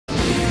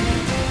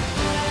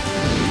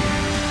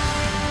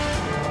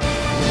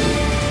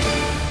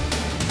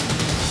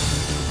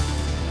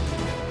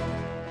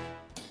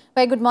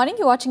Very good morning.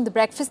 You're watching the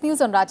Breakfast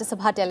News on Rajya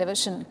Sabha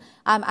television.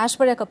 I'm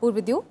Ashwarya Kapoor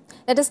with you.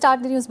 Let us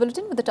start the news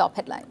bulletin with the top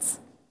headlines.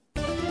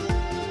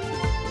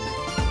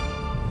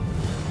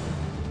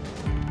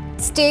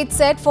 State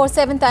set for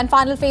 7th and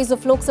final phase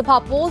of Lok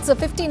Sabha polls.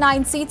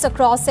 59 seats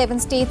across 7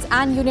 states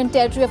and Union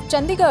Territory of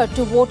Chandigarh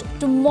to vote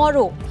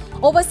tomorrow.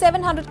 Over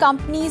 700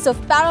 companies of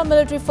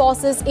paramilitary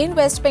forces in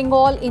West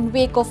Bengal in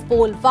wake of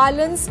poll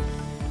violence.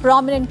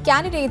 Prominent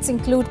candidates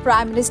include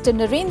Prime Minister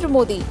Narendra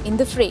Modi in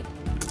the fray.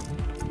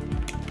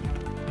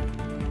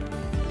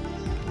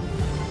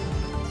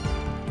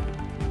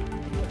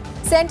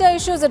 Centre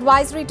issues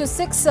advisory to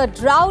 6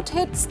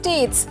 drought-hit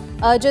states,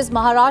 urges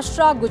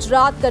Maharashtra,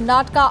 Gujarat,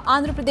 Karnataka,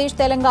 Andhra Pradesh,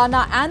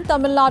 Telangana and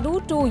Tamil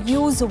Nadu to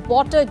use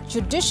water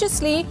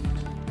judiciously.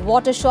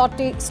 Water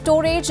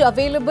storage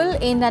available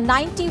in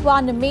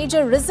 91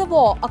 major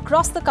reservoirs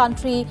across the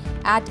country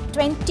at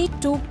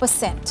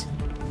 22%.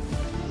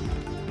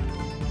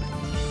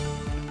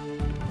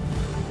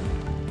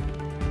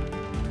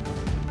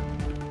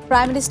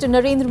 Prime Minister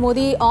Narendra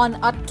Modi on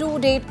a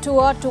 2-day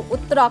tour to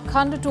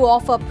Uttarakhand to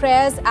offer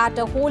prayers at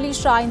holy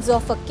shrines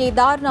of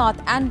Kedarnath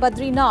and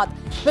Badrinath.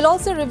 Will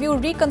also review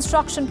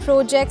reconstruction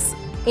projects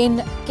in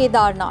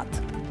Kedarnath.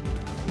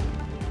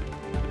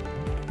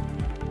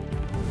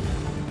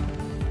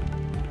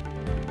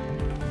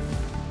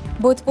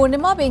 Buddha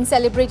Purnima being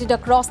celebrated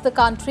across the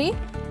country.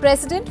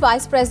 President,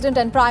 Vice President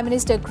and Prime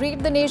Minister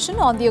greet the nation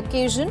on the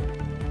occasion,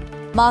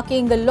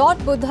 marking Lord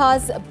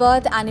Buddha's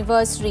birth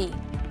anniversary.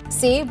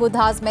 Say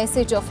Buddha's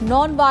message of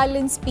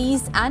non-violence,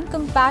 peace and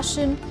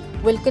compassion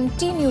will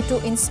continue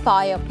to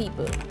inspire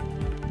people.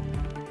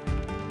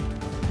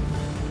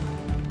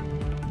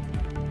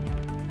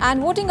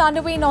 And voting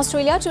underway in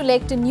Australia to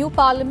elect a new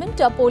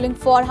parliament, polling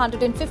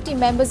 450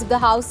 members of the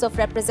House of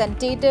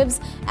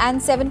Representatives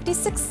and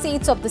 76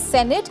 seats of the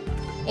Senate.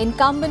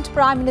 Incumbent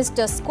Prime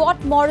Minister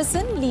Scott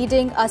Morrison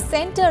leading a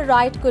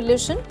centre-right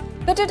coalition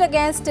pitted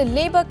against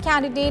Labour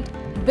candidate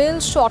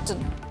Bill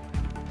Shorten.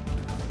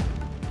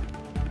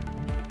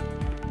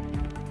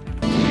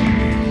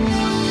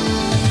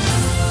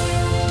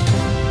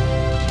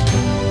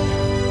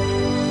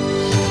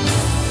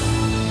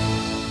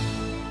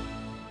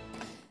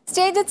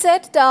 Stage is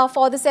set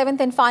for the 7th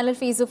and final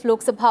phase of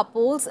Lok Sabha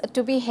polls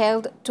to be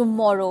held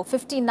tomorrow.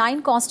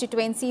 59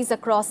 constituencies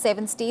across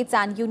 7 states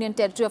and Union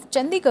Territory of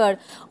Chandigarh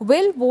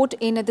will vote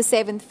in the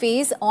 7th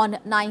phase on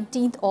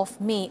 19th of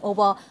May.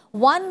 Over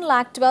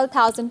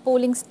 1,12,000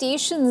 polling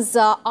stations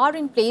are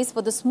in place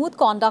for the smooth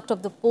conduct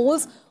of the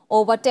polls.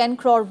 Over 10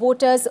 crore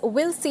voters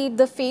will see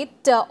the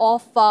fate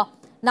of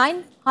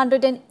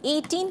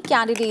 918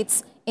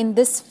 candidates in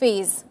this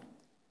phase.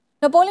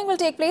 Now, polling will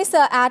take place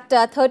at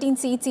 13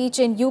 seats each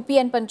in UP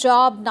and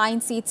Punjab,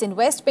 9 seats in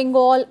West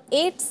Bengal,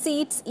 8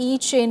 seats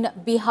each in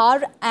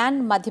Bihar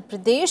and Madhya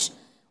Pradesh.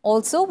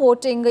 Also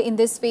voting in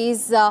this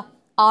phase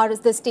are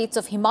the states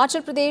of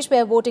Himachal Pradesh,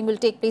 where voting will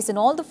take place in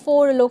all the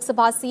 4 Lok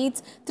Sabha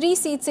seats, 3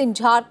 seats in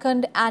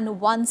Jharkhand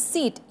and 1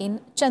 seat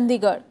in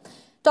Chandigarh.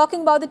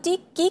 Talking about the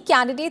key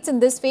candidates in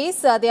this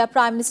phase, they are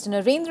Prime Minister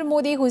Narendra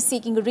Modi, who is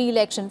seeking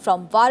re-election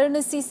from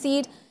Varanasi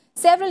seat.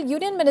 Several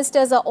union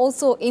ministers are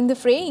also in the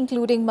fray,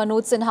 including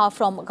Manoj Sinha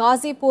from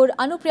Ghazipur,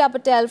 Anupriya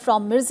Patel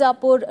from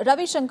Mirzapur,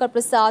 Ravi Shankar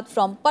Prasad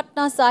from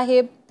Patna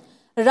Sahib,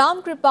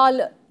 Ram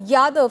Kripal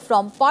Yadav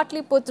from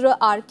Patliputra,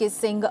 R.K.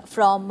 Singh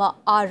from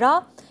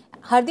Ara,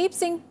 Hardeep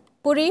Singh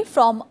Puri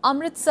from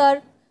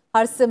Amritsar,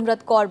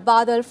 Harsimrat Kaur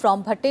Badal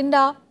from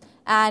Bhatinda,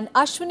 and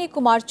Ashwini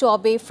Kumar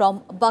Chaube from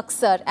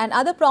Buxar. And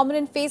other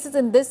prominent faces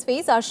in this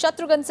phase are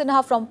Shatrughan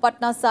Sinha from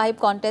Patna Sahib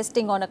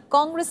contesting on a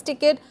Congress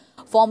ticket,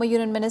 former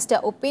Union Minister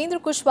Upendra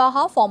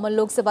Kushwaha, former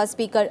Lok Sabha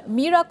Speaker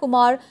Meera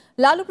Kumar,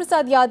 Lalu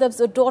Prasad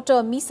Yadav's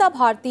daughter Misa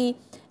Bharti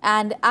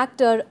and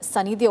actor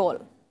Sunny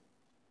Deol.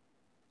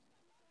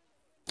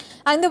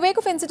 And in the wake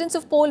of incidents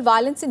of poll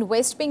violence in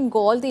West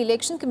Bengal, the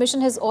Election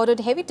Commission has ordered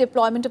heavy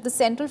deployment of the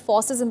central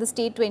forces in the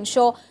state to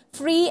ensure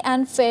free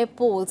and fair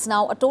polls.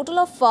 Now, a total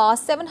of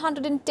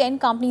 710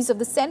 companies of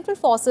the central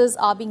forces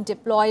are being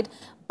deployed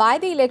by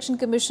the Election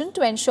Commission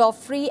to ensure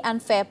free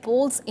and fair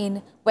polls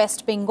in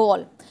West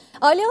Bengal.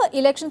 Earlier,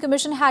 Election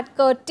Commission had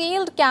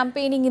curtailed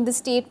campaigning in the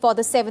state for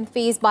the 7th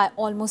phase by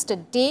almost a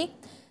day.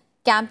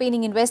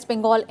 Campaigning in West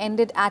Bengal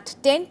ended at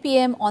 10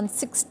 p.m. on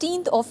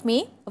 16th of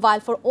May, while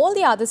for all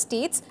the other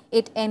states,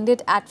 it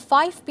ended at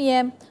 5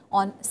 p.m.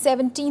 on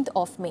 17th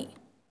of May.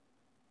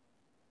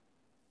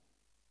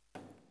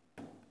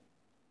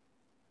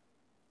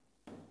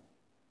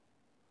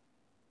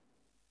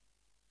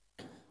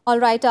 All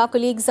right, our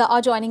colleagues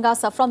are joining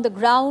us from the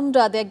ground.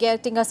 They're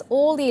getting us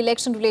all the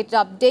election-related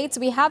updates.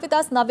 We have with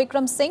us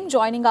Navikram Singh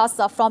joining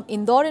us from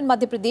Indore in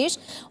Madhya Pradesh.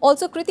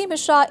 Also, Kriti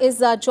Mishra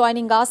is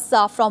joining us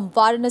from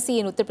Varanasi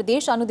in Uttar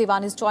Pradesh. Anu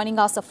Devan is joining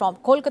us from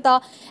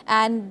Kolkata.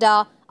 And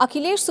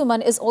Akhilesh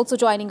Suman is also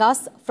joining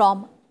us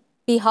from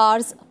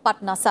Bihar's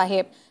Patna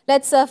Sahib.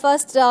 Let's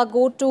first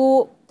go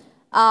to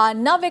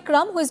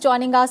Navikram, who is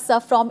joining us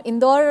from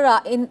Indore.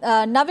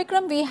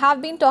 Navikram, we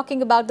have been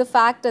talking about the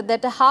fact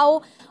that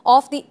how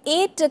of the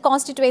 8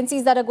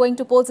 constituencies that are going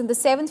to polls in the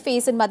 7th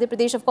phase in Madhya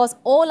Pradesh, of course,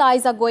 all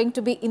eyes are going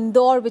to be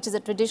Indore, which is a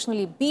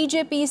traditionally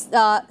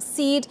BJP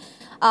seat.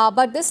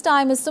 But this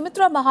time,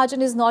 Sumitra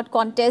Mahajan is not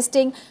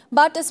contesting.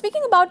 But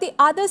speaking about the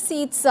other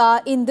seats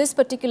in this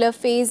particular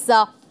phase,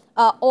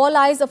 all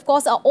eyes, of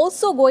course, are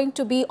also going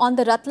to be on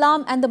the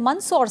Ratlam and the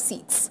Mandsaur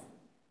seats.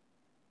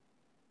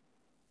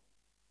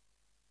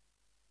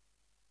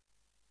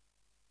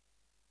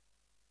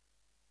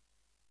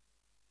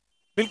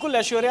 बिल्कुल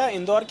ऐश्वर्या,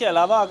 इंदौर के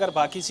अलावा अगर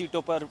बाकी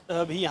सीटों पर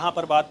भी यहाँ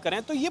पर बात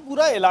करें तो ये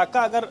पूरा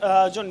इलाका अगर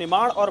जो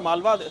निमाड़ और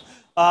मालवा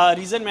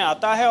रीजन में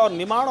आता है, और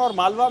निमाड़ और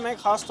मालवा में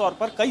खास तौर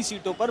पर कई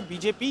सीटों पर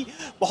बीजेपी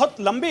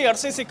बहुत लंबे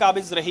अरसे से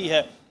काबिज रही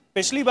है।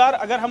 पिछली बार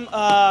अगर हम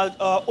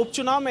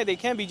उपचुनाव में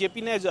देखें,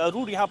 बीजेपी ने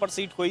जरूर यहाँ पर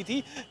सीट खोई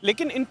थी,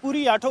 लेकिन इन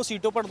पूरी 8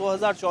 सीटों पर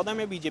 2014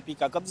 में बीजेपी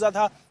का कब्जा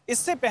था।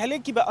 इससे पहले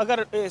की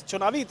अगर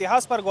चुनावी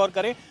इतिहास पर गौर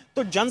करें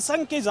तो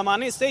जनसंघ के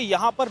जमाने से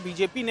यहाँ पर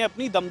बीजेपी ने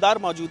अपनी दमदार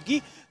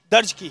मौजूदगी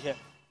दर्ज की है।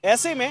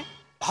 ऐसे में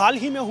हाल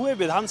ही में हुए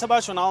विधानसभा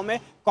चुनाव में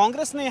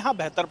कांग्रेस ने यहाँ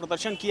बेहतर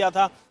प्रदर्शन किया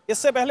था।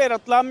 इससे पहले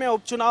रतलाम में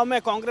उपचुनाव में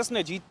कांग्रेस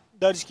ने जीत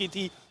दर्ज की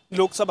थी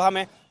लोकसभा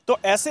में। तो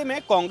ऐसे में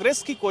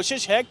कांग्रेस की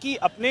कोशिश है कि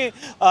अपने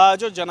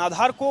जो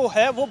जनाधार को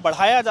है वो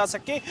बढ़ाया जा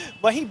सके।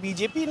 वहीं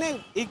बीजेपी ने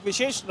एक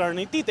विशेष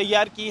रणनीति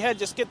तैयार की है,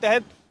 जिसके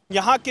तहत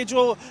यहाँ के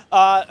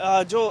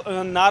जो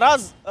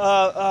नाराज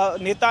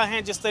नेता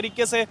हैं, जिस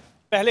तरीके से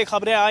पहले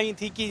खबरें आई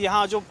थी कि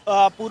यहाँ जो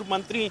पूर्व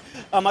मंत्री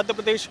मध्य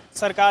प्रदेश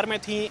सरकार में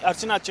थी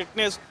अर्चना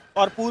चिटनिस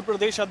और पूर्व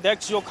प्रदेश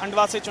अध्यक्ष जो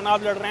खंडवा से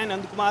चुनाव लड़ रहे हैं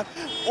नंद कुमार,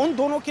 उन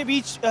दोनों के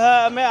बीच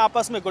में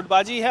आपस में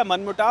गुटबाजी है,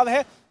 मनमुटाव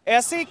है।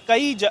 ऐसे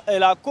कई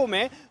इलाकों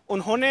में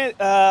उन्होंने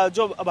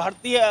जो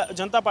भारतीय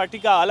जनता पार्टी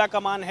का आला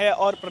कमान है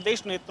और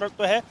प्रदेश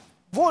नेतृत्व है,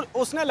 वो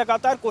उसने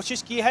लगातार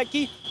कोशिश की है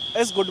कि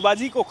इस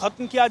गुटबाजी को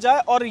खत्म किया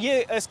जाए, और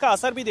ये इसका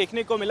असर भी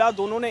देखने को मिला।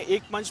 दोनों ने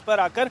एक मंच पर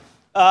आकर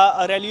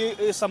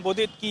रैली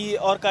संबोधित की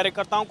और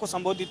कार्यकर्ताओं को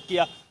संबोधित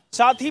किया।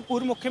 साथ ही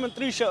पूर्व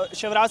मुख्यमंत्री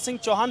शिवराज सिंह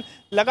चौहान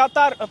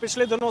लगातार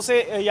पिछले दिनों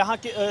से यहाँ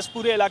के इस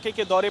पूरे इलाके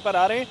के दौरे पर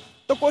आ रहे हैं।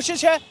 तो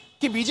कोशिश है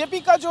कि बीजेपी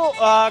का जो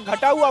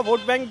घटा हुआ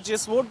वोट बैंक,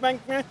 जिस वोट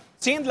बैंक में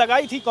सेंध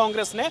लगाई थी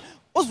कांग्रेस ने,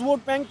 उस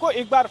वोट बैंक को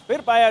एक बार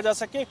फिर पाया जा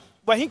सके।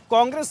 वहीं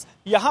कांग्रेस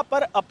यहाँ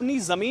पर अपनी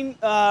जमीन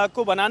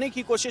को बनाने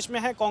की कोशिश में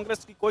है।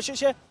 कांग्रेस की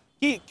कोशिश है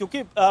कि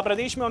क्योंकि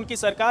प्रदेश में उनकी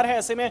सरकार है,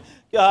 ऐसे में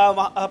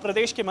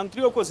प्रदेश के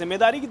मंत्रियों को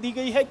जिम्मेदारी दी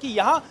गई है कि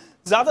यहाँ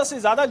ज्यादा से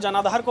ज्यादा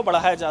जनाधार को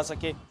बढ़ाया जा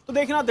सके। तो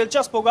देखना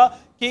दिलचस्प होगा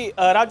कि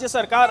राज्य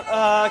सरकार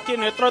के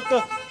नेतृत्व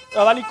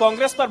वाली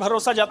कांग्रेस पर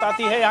भरोसा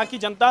जताती है यहाँ की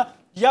जनता,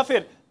 या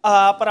फिर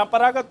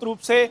परंपरागत रूप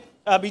से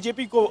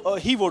बीजेपी को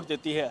ही वोट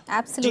देती है।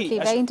 Absolutely,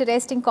 very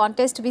interesting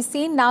contest to be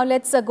seen. Now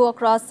let's go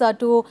across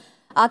to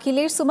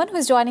Akhilesh Suman, who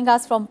is joining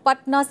us from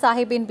Patna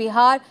Sahib in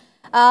Bihar.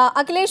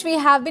 Akhilesh, we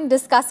have been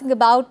discussing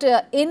about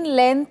in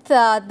length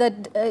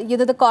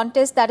the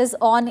contest that is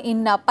on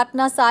in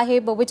Patna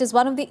Sahib, which is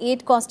one of the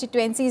 8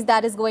 constituencies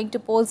that is going to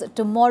polls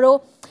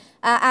tomorrow.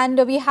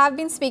 And we have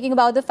been speaking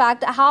about the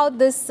fact how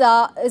this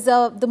is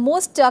the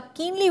most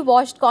keenly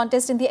watched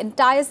contest in the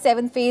entire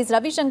 7th phase.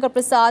 Ravi Shankar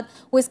Prasad,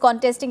 who is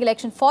contesting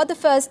election for the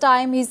first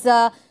time, he's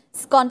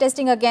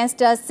contesting against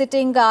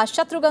sitting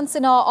Shatrughan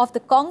Sinha of the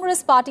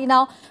Congress party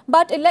now.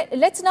 But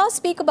let's now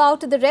speak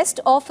about the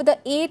rest of the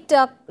 8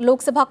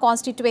 Lok Sabha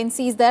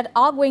constituencies that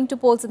are going to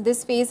polls in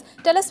this phase.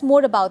 Tell us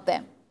more about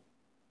them.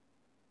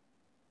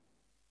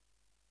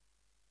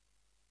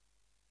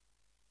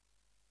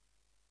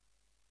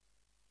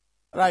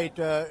 Right.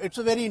 It's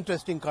a very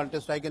interesting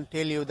contest. I can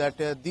tell you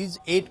that these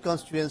 8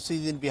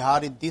 constituencies in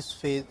Bihar in this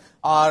phase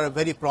are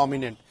very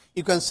prominent.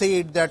 You can say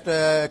it that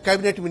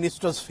cabinet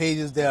ministers phase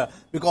is there,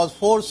 because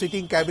 4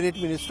 sitting cabinet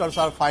ministers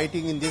are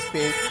fighting in this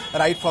phase,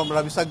 right from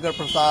Ravi Shankar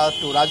Prasad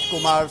to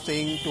Rajkumar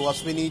Singh to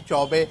Ashwini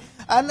Chaubey.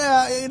 And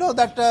you know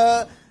that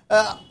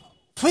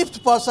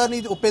 5th person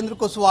is Upendra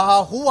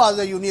Kushwaha, who was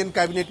a union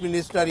cabinet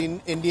minister in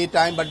NDA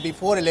time, but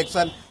before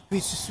election we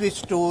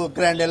switched to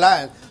Grand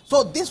Alliance.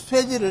 So this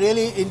phase is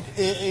really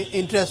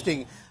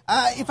interesting.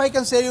 If I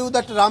can say you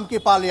that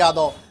Ramkipal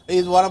Yadav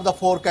is one of the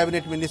 4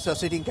 cabinet ministers,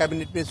 sitting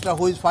cabinet minister,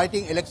 who is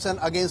fighting election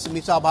against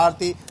Misha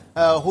Bharti,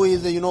 who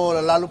is,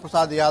 Lalu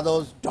Prasad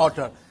Yadav's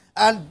daughter.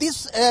 And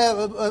this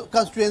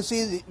constituency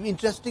is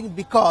interesting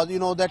because,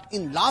 that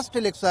in last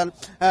election,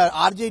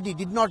 RJD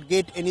did not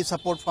get any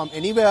support from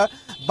anywhere,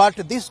 but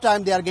this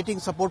time they are getting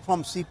support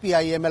from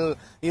CPIML.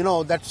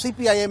 That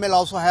CPIML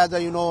also has,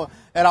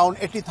 around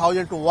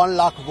 80,000 to 1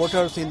 lakh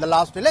voters in the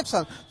last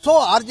election. So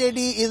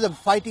RJD is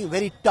fighting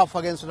very tough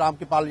against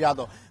Ramkipal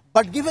Yadav.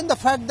 But given the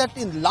fact that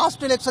in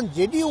last election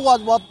JDU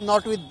was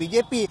not with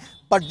BJP,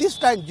 but this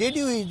time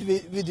JDU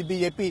is with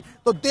BJP,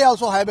 so they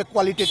also have a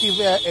qualitative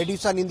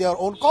addition in their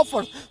own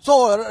coffers.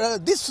 So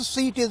this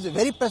seat is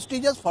very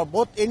prestigious for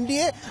both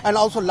NDA and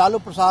also Lalu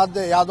Prasad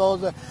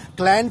Yadav's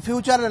clan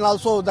future and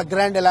also the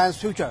Grand Alliance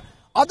future.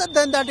 Other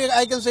than that,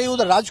 I can say you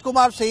the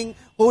Rajkumar Singh,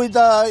 who is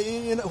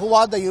the who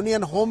was the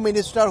Union Home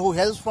Minister, who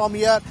hails from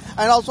here,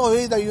 and also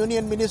he is the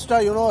Union Minister,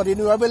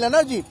 renewable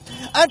energy.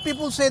 And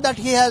people say that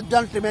he has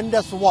done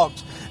tremendous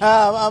works.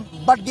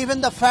 But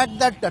given the fact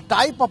that the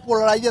type of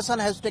polarization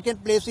has taken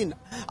place in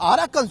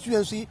Ara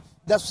constituency,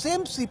 the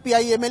same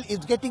CPI-ML is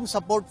getting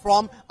support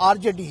from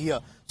RJD here.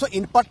 So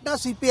in Patna,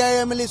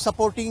 CPI-ML is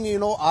supporting,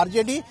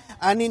 RJD,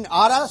 and in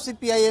Ara,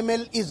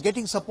 CPI-ML is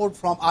getting support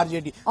from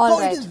RJD.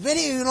 It is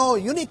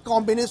very, unique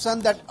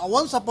combination that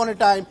once upon a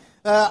time,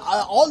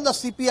 all the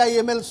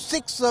CPI-ML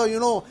 6,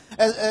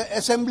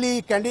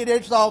 assembly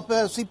candidates of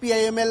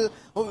CPI-ML,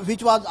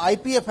 which was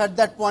IPF at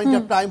that point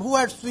of time, who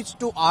had switched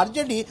to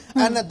RJD,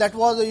 and that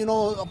was,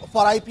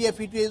 for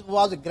IPF it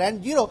was a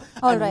grand zero.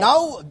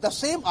 Now the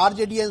same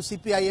RJD and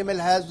CPI-ML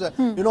has,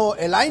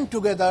 aligned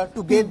together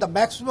to get the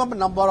maximum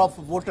number of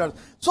voters.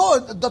 So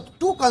the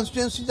two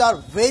constituencies are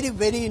very,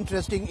 very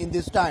interesting in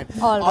this time.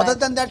 Other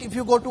than that, if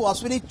you go to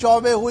Ashwini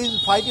Chaubey, who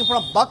is fighting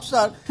from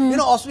Buxar,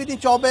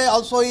 Ashwini Chaubey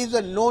also is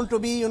known to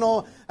be,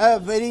 a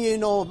very,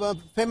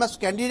 famous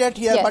candidate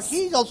here, but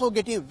he is also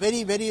getting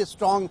very, very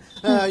strong,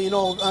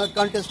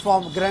 contest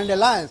from Grand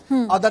Alliance.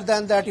 Other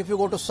than that, if you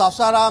go to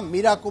Sasaram,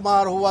 Meera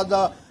Kumar, who was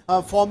the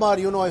former,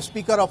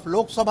 Speaker of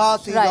Lok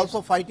Sabha, she is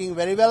also fighting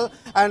very well,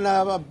 and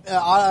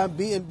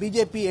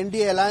BJP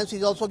NDA alliance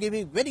is also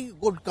giving very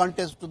good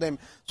contest to them.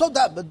 So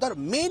the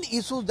main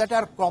issues that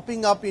are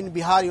cropping up in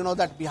Bihar,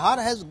 that Bihar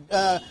has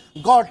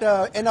got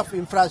enough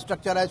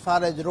infrastructure as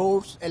far as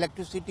roads,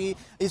 electricity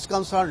is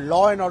concerned,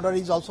 law and order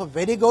is also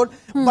very good.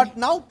 But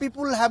now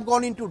people have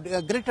gone into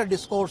greater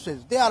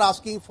discourses. They are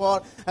asking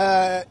for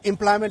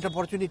employment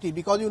opportunity,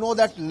 because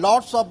that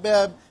lots of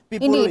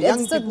people,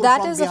 young so people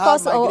that from is, Bihar,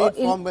 of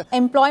course,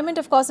 employment,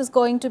 of course, is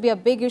going to be a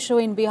big issue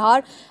in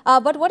Bihar.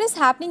 But what is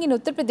happening in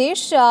Uttar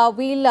Pradesh?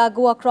 We'll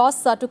go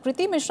across to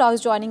Kriti Mishra, who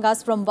is joining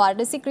us from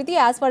Varanasi. Kriti,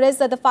 as far as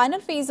the final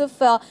phase of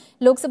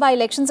Lok Sabha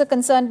elections are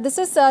concerned, this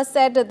is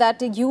said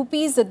that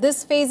UP's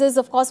this phase is,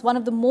 of course, one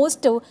of the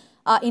most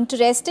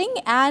interesting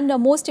and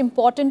most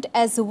important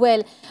as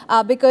well,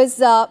 because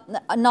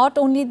not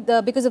only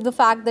because of the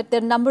fact that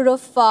there are a number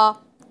of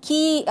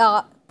key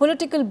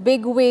political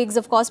bigwigs,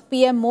 of course,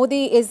 PM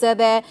Modi is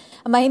there,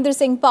 Mahendra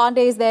Singh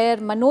Pandey is there,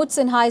 Manoj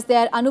Sinha is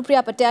there,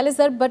 Anupriya Patel is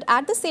there. But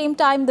at the same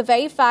time, the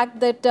very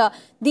fact that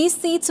these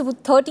seats,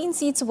 13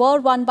 seats, were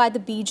won by the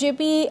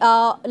BJP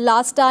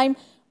last time.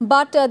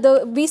 But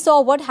we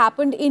saw what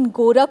happened in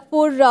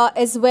Gorakhpur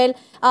as well.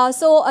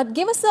 So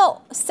give us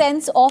a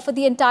sense of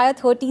the entire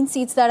 13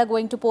 seats that are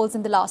going to polls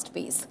in the last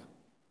phase.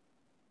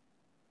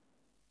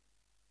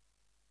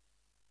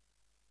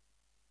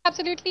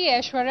 Absolutely,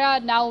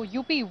 Aishwarya. Now,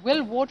 UP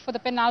will vote for the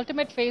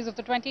penultimate phase of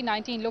the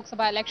 2019 Lok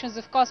Sabha elections.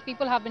 Of course,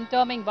 people have been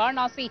terming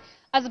Varanasi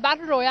as a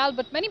battle royale,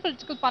 but many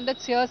political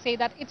pundits here say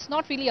that it's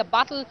not really a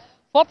battle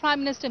for Prime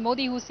Minister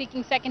Modi, who's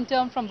seeking second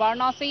term from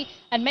Varanasi,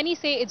 and many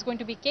say it's going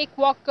to be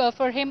cakewalk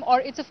for him,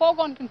 or it's a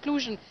foregone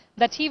conclusion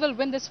that he will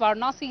win this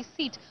Varanasi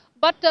seat.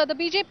 But the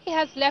BJP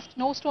has left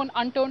no stone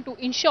unturned to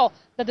ensure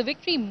that the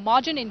victory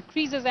margin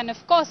increases. And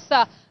of course,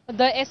 the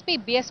SP,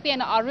 BSP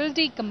and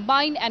RLD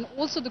combined, and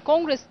also the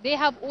Congress, they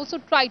have also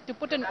tried to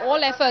put in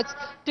all efforts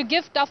to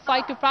give tough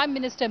fight to Prime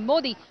Minister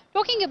Modi.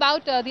 Talking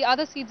about the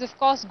other seats, of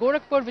course,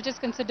 Gorakhpur, which is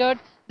considered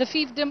the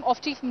fiefdom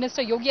of Chief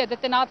Minister Yogi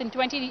Adityanath in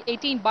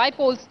 2018 by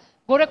polls,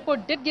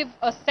 Gorakhpur did give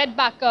a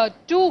setback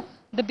to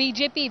the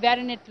BJP,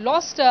 wherein it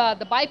lost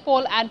the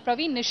by-poll, and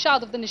Praveen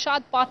Nishad of the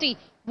Nishad party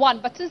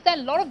won. But since then,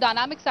 a lot of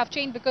dynamics have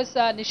changed, because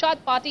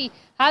Nishad party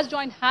has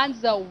joined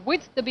hands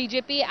with the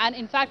BJP, and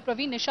in fact,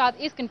 Praveen Nishad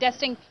is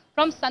contesting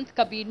from Sant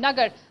Kabir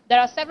Nagar. There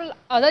are several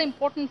other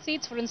important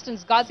seats, for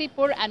instance,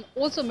 Ghazipur and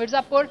also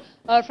Mirzapur,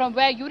 from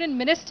where Union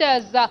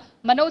Ministers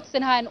Manoj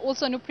Sinha and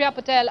also Anupriya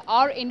Patel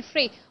are in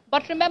fray.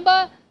 But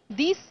remember,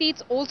 these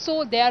seats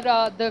also, they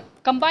are the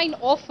combine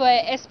of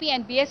SP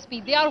and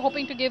BSP. They are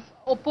hoping to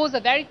oppose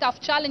a very tough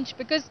challenge,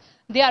 because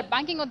they are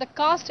banking on the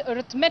caste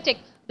arithmetic.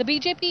 The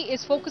BJP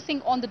is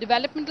focusing on the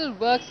developmental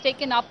works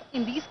taken up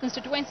in these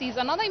constituencies.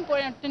 Another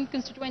important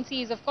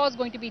constituency is, of course,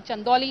 going to be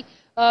Chandauli,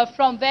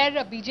 from where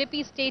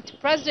BJP state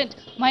president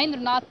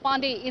Mahendra Nath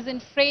Pandey is in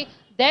fray.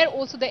 There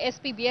also the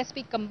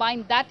SP-BSP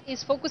combined that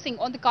is focusing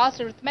on the caste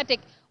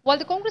arithmetic, while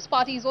the Congress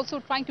party is also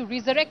trying to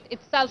resurrect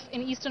itself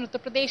in eastern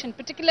Uttar Pradesh, and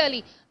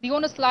particularly the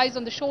onus lies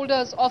on the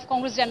shoulders of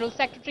Congress General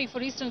Secretary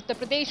for eastern Uttar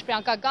Pradesh,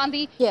 Priyanka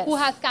Gandhi, who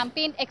has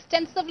campaigned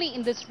extensively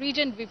in this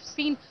region. We've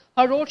seen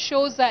her road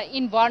shows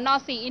in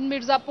Varanasi, in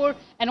Mirzapur,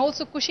 and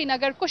also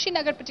Kushinagar.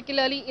 Kushinagar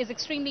particularly is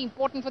extremely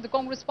important for the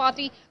Congress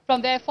party,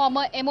 from where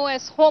former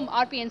MOS home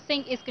RPN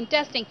Singh is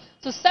contesting.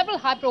 So several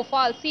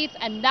high-profile seats,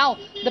 and now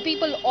the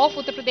people of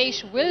Uttar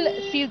Pradesh will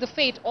seal the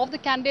fate of the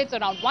candidates,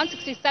 around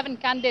 167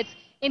 candidates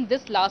in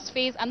this last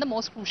phase, and the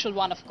most crucial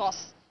one, of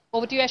course.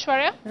 Over to you,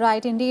 Aishwarya.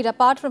 Right, indeed.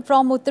 Apart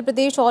from Uttar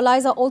Pradesh, all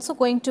eyes are also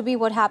going to be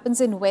what happens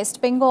in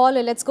West Bengal.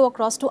 Let's go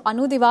across to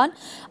Anu Diwan.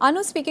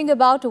 Anu, speaking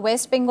about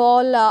West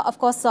Bengal, of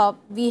course,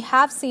 we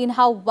have seen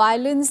how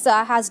violence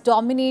has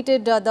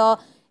dominated the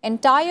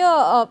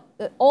entire,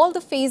 all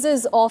the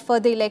phases of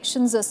the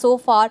elections so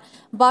far.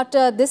 But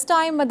this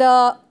time,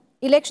 the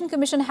Election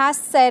Commission has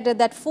said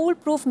that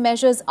foolproof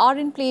measures are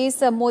in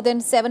place. More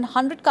than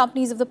 700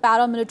 companies of the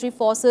paramilitary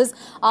forces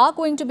are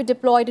going to be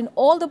deployed in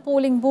all the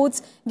polling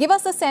booths. Give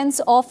us a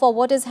sense of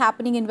what is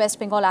happening in West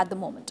Bengal at the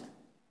moment.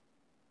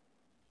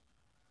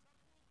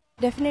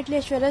 Definitely,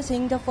 Aishwarya,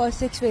 seeing the first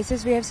 6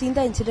 phases, we have seen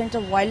the incident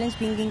of violence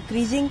being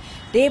increasing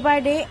day by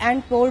day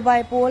and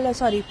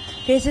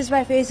phases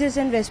by phases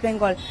in West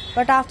Bengal.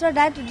 But after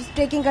that, it is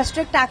taking a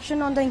strict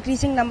action on the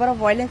increasing number of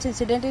violence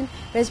incident in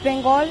West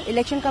Bengal.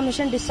 Election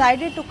Commission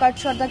decided to cut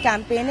short the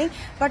campaigning,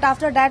 but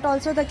after that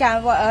also the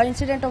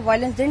incident of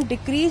violence didn't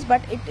decrease,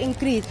 but it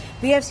increased.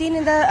 We have seen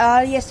in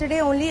the yesterday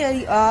only,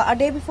 a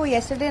day before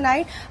yesterday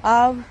night,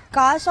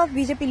 cars of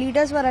BJP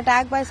leaders were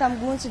attacked by some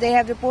goons. They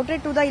have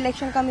reported to the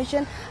Election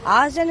Commission,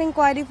 asked an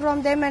inquiry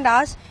from them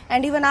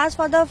and even asked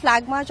for the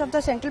flag march of the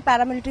central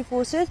paramilitary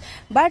forces.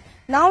 But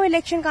now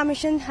Election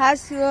Commission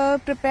has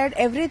prepared,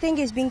 everything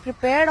is being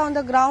prepared on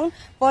the ground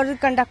for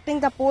conducting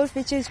the polls,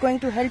 which is going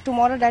to held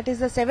tomorrow. That is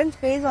the 7th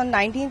phase on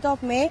 19th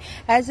of May,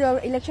 as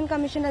Election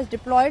Commission has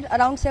deployed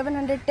around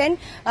 710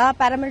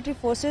 paramilitary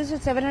forces,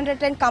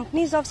 710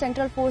 companies of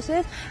central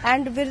forces,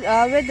 and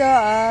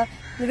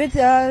with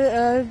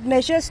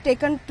measures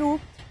taken to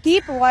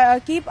keep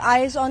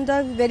eyes on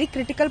the very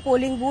critical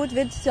polling booth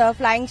with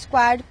flying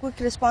squad, quick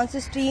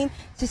responses team,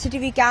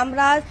 CCTV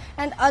cameras,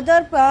 and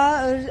other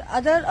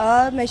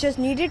measures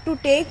needed to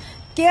take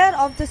care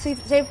of the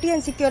safety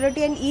and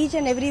security and each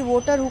and every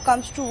voter who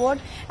comes to vote.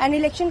 And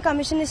Election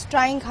Commission is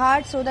trying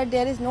hard so that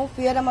there is no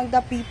fear among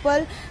the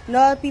people.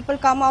 No people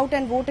come out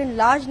and vote in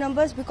large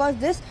numbers, because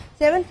this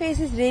 7th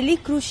phase is really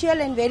crucial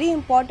and very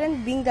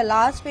important, being the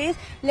last phase.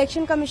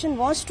 Election Commission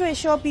wants to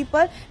assure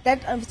people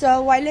that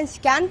violence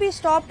can be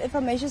stopped if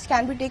measures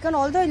can be taken.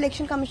 Although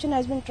Election Commission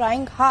has been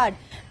trying hard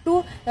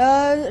to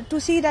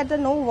see that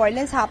no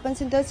violence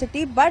happens in the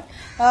city, but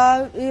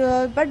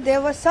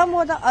there were some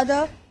or the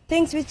other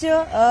things which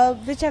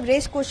have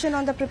raised question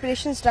on the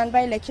preparations done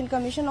by Election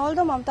Commission.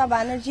 Although Mamata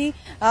Banerjee,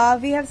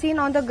 we have seen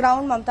on the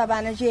ground Mamata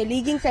Banerjee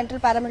alleging central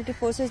paramilitary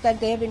forces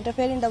that they have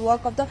interfered in the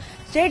work of the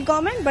state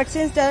government. But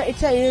since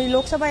it's a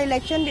Lok Sabha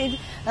election,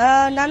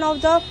 none of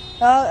the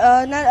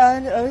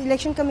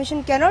Election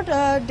Commission cannot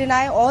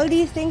deny all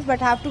these things,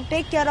 but have to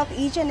take care of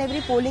each and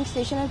every polling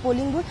station and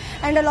polling booth.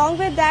 And along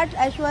with that,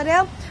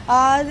 Aishwarya,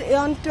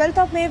 on 12th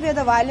of May, where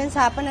the violence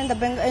happened in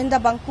the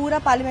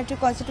Bankura parliamentary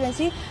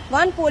constituency,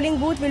 one polling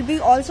booth will be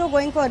also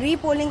going for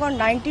re-polling on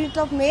 19th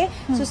of May.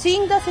 So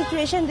seeing the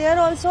situation there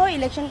also,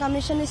 Election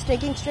Commission is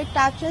taking strict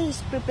action,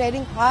 is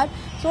preparing hard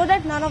so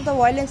that none of the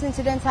violence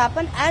incidents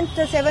happen and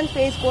the 7th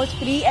phase goes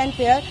free and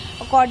fair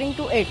according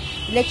to it.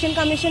 Election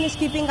Commission is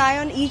keeping eye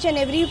on each and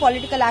every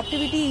political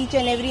activity, each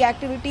and every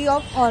activity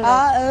of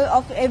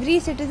every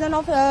citizen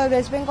of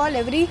West Bengal,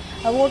 every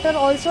voter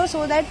also,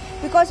 so that,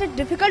 because it's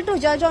difficult to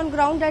judge on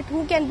ground that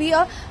who can be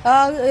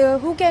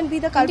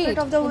the culprit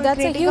of the That's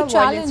a huge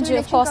challenge,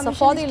 of course,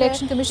 for the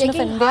Election Commission of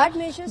India.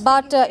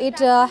 But it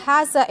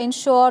has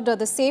ensured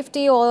the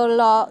safety.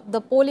 All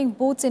the polling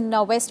booths in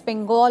West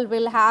Bengal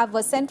will have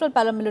central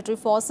paramilitary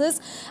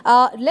forces.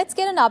 Let's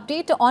get an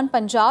update on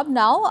Punjab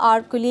now.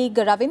 Our colleague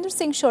Ravindra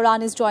Singh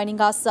Shoran is joining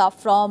us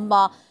from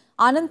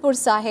Anandpur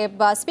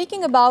Sahib,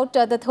 speaking about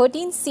the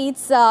 13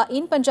 seats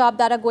in Punjab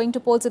that are going to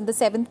polls in the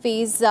 7th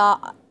phase.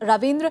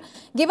 Ravindra,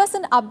 give us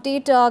an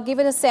update, give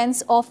it a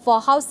sense of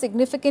how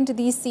significant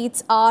these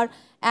seats are,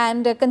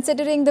 and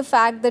considering the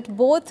fact that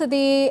both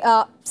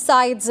the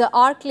sides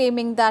are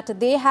claiming that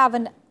they have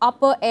an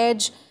upper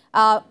edge.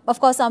 Of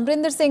course,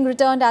 Amrinder Singh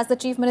returned as the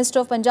Chief Minister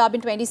of Punjab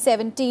in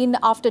 2017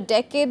 after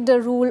decade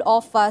rule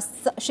of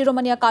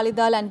Shiromani Akali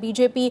Dal and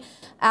BJP,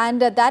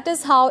 and that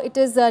is how it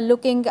is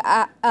looking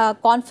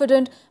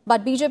confident.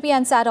 But BJP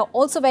and SAT are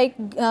also very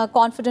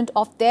confident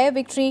of their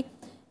victory.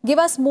 Give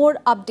us more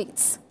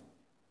updates.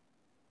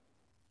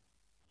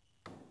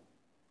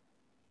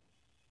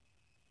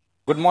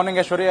 Good morning,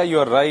 Aishwarya. You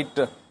are right.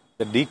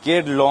 The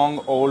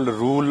decade-long old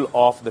rule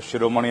of the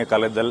Shiromani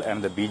Akali Dal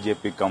and the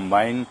BJP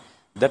combined,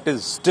 that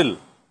is still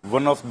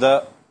one of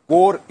the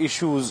core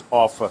issues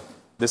of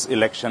this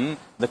election.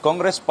 The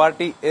Congress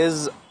party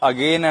is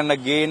again and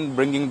again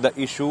bringing the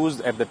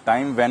issues at the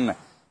time when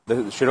the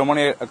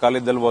Shiromani Akali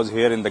Dal was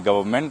here in the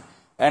government,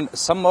 and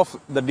some of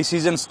the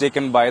decisions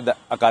taken by the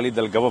Akali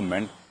Dal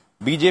government,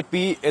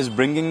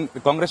 the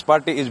Congress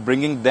party is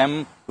bringing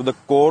them to the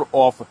core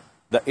of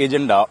the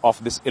agenda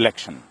of this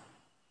election.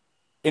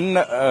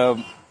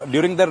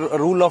 During the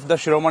rule of the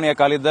Shiromani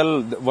Akali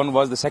Dal, one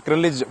was the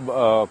sacrilege.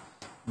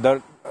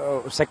 The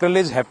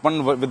sacrilege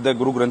happened with the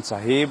Guru Granth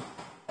Sahib,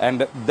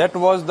 and that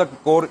was the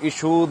core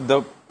issue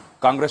the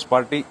Congress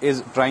party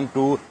is trying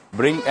to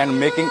bring and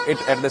making it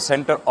at the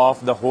center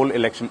of the whole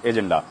election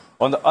agenda.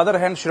 On the other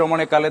hand,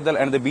 Shiromani Akali Dal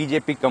and the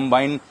BJP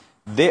combined,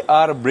 they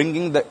are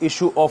bringing the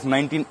issue of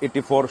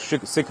 1984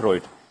 Sikh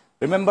Roit.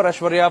 Remember,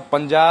 Aishwarya,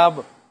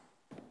 Punjab,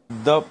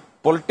 the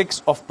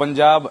politics of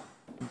Punjab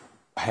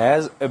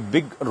has a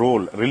big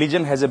role.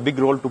 Religion has a big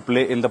role to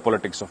play in the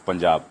politics of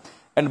Punjab.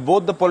 And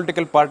both the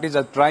political parties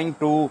are trying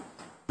to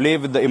play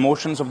with the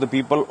emotions of the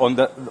people on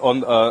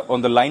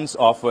the lines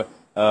of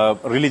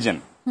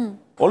religion.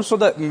 Also,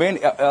 the main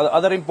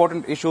other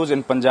important issues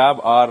in Punjab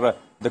are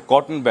the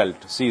cotton belt.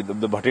 See,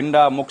 the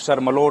Bhatinda, Muksar,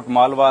 Malot,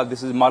 Malwa,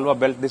 this is Malwa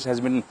belt. This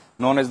has been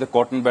known as the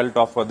cotton belt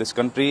of this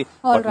country.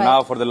 But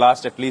now, for the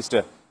last at least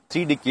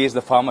 3 decades,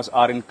 the farmers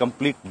are in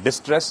complete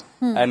distress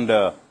and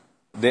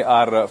they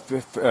are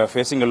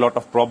facing a lot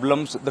of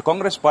problems. The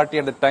Congress party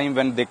at the time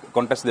when they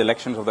contest the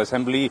elections of the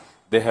assembly,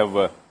 they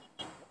have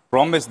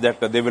promised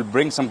that they will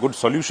bring some good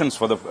solutions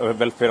for the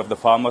welfare of the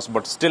farmers.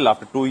 But still,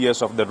 after 2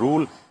 years of the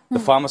rule, the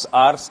farmers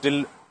are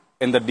still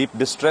in the deep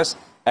distress,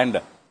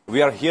 and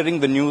we are hearing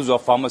the news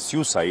of farmers'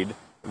 suicide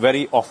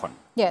very often.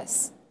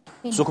 Yes.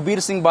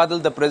 Sukhbir Singh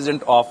Badal, the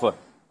president of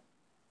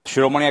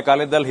Shiromani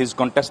Akali Dal, he is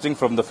contesting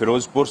from the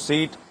Firozpur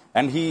seat,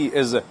 and he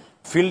is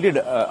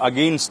fielded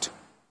against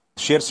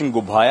Sher Singh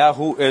Gubhaya,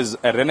 who is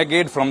a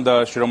renegade from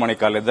the Shiromani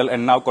Akali Dal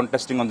and now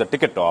contesting on the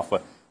ticket of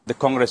the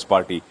Congress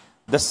party.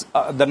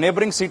 The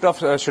neighboring seat of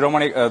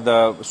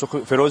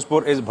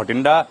Firozpur is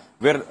Bhatinda,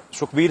 where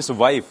Sukhbir's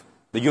wife,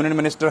 the Union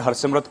Minister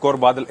Harsimrat Kaur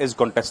Badal, is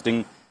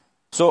contesting.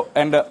 So,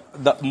 and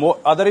the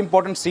other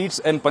important seats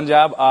in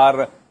Punjab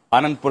are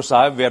Anandpur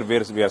Sahib, where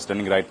we are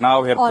standing right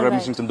now, where Prime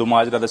Minister Sindhu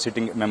Majra, the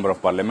sitting member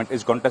of parliament,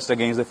 is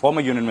contesting against the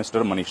former Union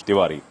Minister Manish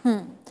Tiwari.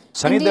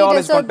 Sunny Deol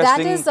is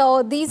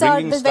contesting. These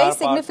are the very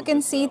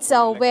significant seats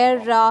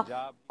where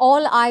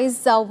all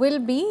eyes will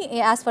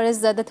be as far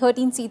as the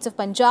 13 seats of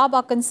Punjab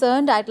are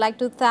concerned. I'd like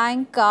to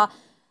thank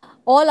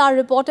all our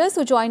reporters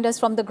who joined us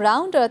from the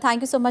ground.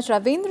 Thank you so much,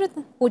 Ravindra,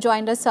 who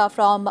joined us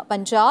from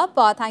Punjab.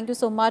 Thank you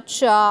so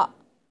much,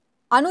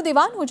 Anu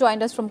Diwan, who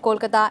joined us from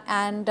Kolkata,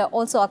 and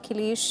also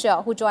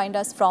Akhilesh, who joined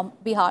us from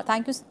Bihar.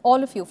 Thank you,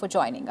 all of you, for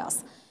joining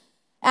us.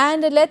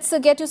 And let's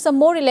get you some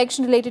more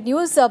election-related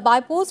news.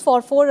 Bypolls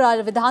for 4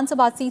 Vidhan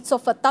Sabha seats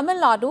of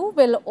Tamil Nadu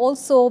will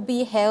also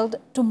be held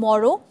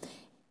tomorrow.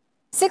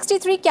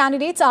 63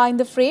 candidates are in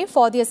the fray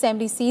for the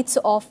assembly seats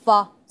of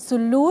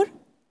Sullur,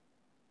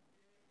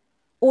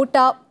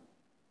 Ota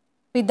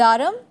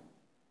Pidaram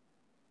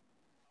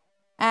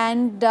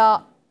and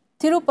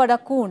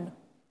Thiruparakun.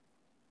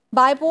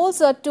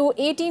 Bypolls to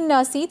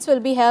 18 seats will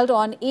be held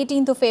on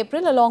 18th of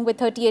April along with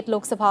 38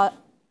 Lok Sabha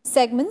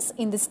segments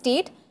in the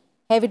state.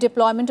 Heavy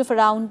deployment of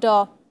around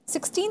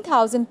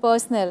 16,000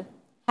 personnel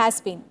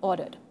has been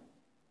ordered.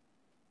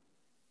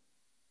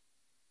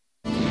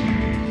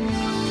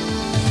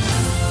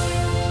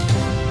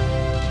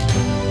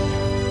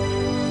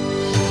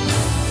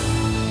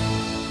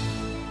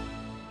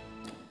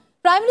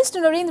 Prime Minister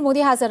Narendra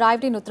Modi has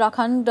arrived in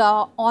Uttarakhand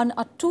on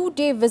a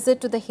 2-day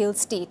visit to the hill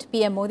state.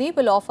 PM Modi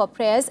will offer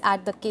prayers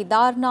at the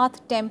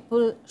Kedarnath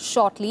temple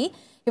shortly.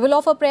 He will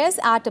offer prayers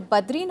at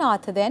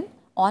Badrinath then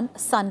on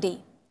Sunday.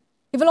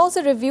 He will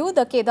also review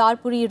the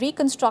Kedarpuri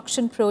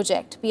reconstruction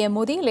project. PM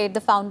Modi laid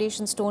the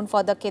foundation stone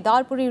for the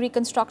Kedarpuri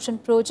reconstruction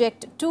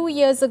project 2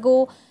 years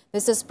ago.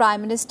 This is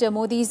Prime Minister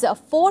Modi's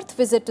 4th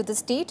visit to the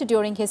state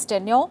during his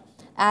tenure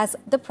as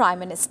the Prime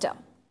Minister.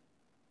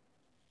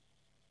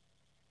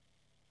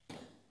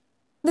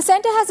 The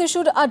centre has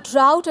issued a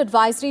drought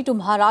advisory to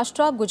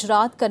Maharashtra,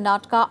 Gujarat,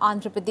 Karnataka,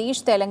 Andhra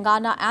Pradesh,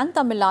 Telangana and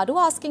Tamil Nadu,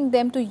 asking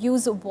them to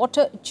use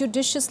water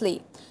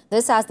judiciously.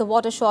 This as the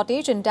water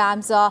shortage in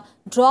dams are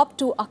dropped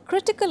to a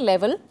critical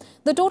level.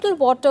 The total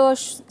water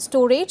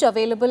storage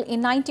available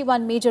in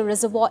 91 major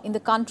reservoirs in the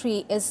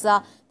country is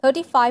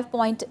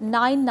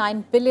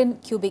 35.99 billion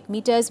cubic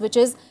meters, which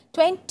is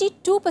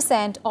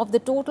 22% of the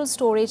total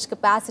storage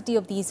capacity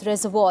of these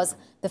reservoirs.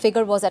 The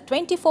figure was at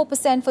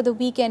 24% for the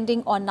week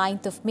ending on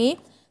 9th of May.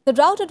 The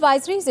drought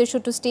advisory is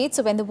issued to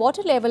states when the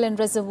water level in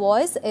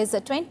reservoirs is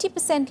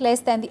 20%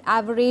 less than the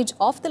average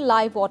of the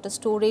live water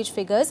storage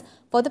figures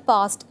for the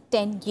past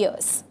 10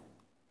 years.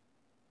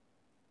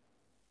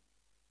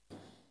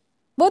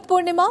 Buddha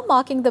Purnima,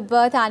 marking the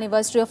birth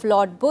anniversary of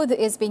Lord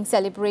Buddha, is being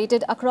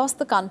celebrated across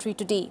the country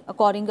today.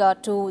 According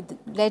to the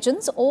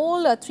legends,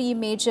 all 3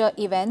 major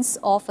events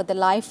of the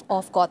life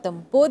of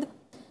Gautam Buddha,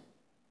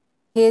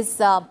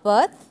 his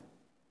birth,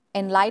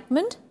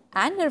 enlightenment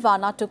and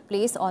nirvana took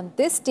place on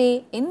this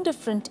day in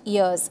different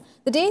years.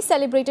 The day is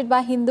celebrated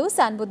by Hindus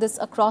and Buddhists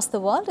across the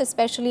world,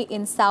 especially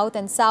in South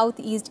and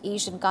Southeast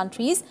Asian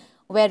countries,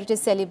 where it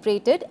is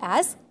celebrated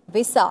as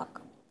Vesak.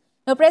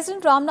 Now,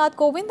 President Ramnath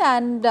Kovind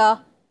and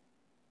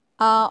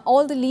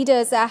all the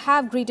leaders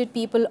have greeted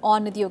people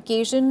on the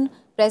occasion.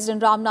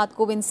 President Ramnath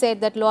Kovind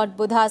said that Lord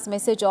Buddha's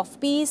message of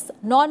peace,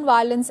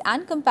 non-violence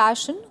and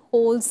compassion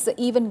holds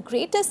even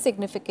greater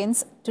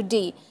significance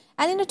today.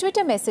 And in a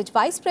Twitter message,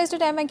 Vice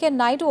President M. Venkaiah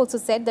Naidu also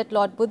said that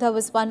Lord Buddha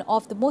was one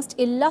of the most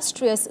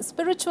illustrious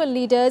spiritual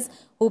leaders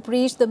who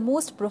preached the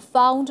most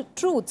profound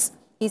truths.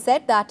 He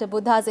said that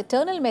Buddha's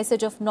eternal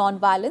message of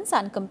non-violence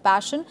and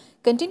compassion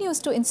continues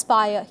to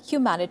inspire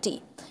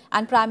humanity.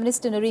 And Prime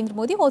Minister Narendra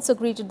Modi also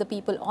greeted the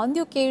people on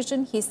the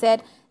occasion. He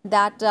said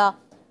that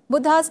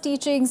Buddha's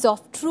teachings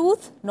of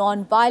truth,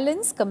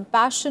 non-violence,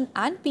 compassion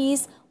and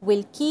peace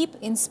will keep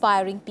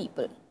inspiring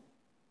people.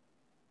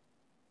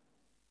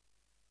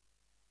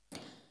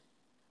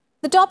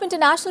 The top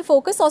international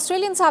focus: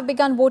 Australians have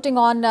begun voting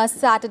on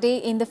Saturday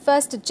in the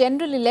first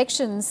general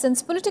election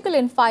since political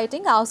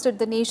infighting ousted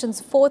the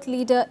nation's fourth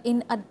leader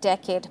in a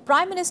decade.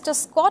 Prime Minister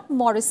Scott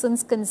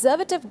Morrison's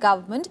Conservative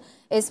government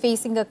is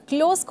facing a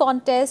close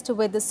contest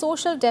with the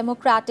Social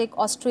Democratic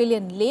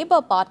Australian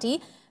Labor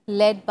Party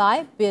led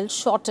by Bill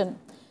Shorten.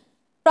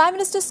 Prime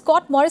Minister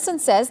Scott Morrison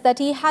says that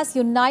he has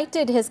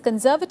united his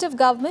Conservative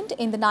government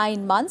in the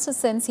 9 months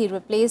since he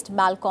replaced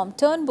Malcolm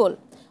Turnbull.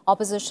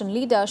 Opposition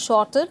leader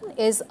Shorten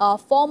is a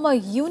former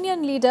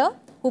union leader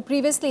who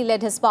previously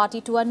led his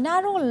party to a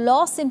narrow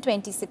loss in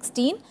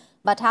 2016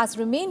 but has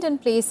remained in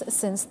place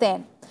since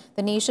then.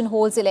 The nation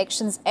holds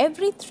elections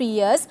every 3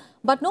 years,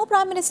 but no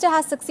Prime Minister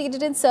has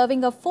succeeded in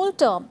serving a full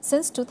term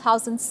since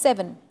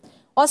 2007.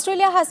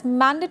 Australia has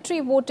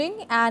mandatory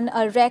voting and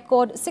a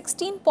record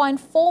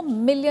 16.4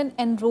 million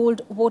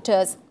enrolled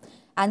voters.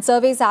 And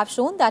surveys have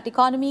shown that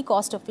economy,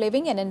 cost of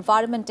living and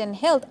environment and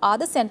health are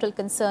the central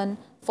concern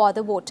for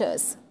the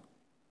voters.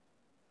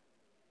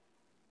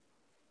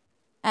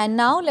 And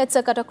now let's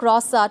cut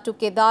across to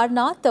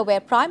Kedarnath, where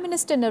Prime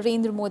Minister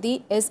Narendra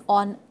Modi is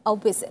on a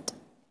visit.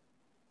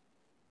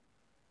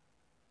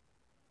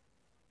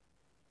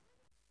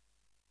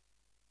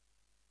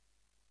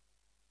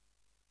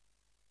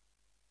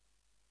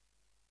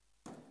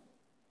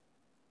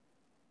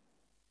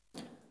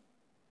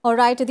 All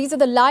right, these are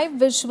the live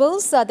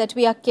visuals that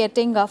we are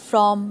getting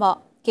from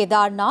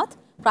Kedarnath.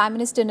 Prime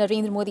Minister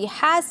Narendra Modi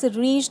has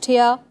reached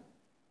here.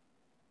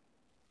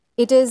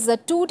 It is a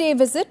 2-day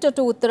visit to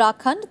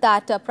Uttarakhand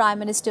that Prime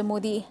Minister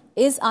Modi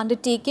is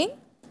undertaking,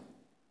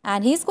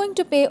 and he is going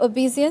to pay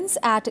obeisance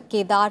at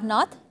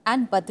Kedarnath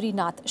and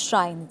Badrinath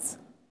shrines.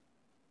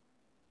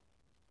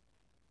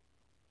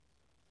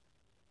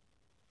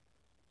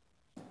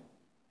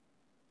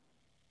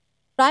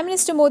 Prime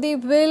Minister Modi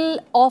will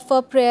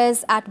offer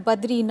prayers at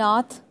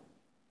Badrinath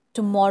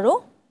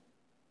tomorrow.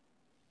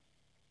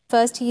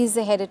 First, he is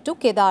headed to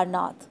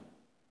Kedarnath.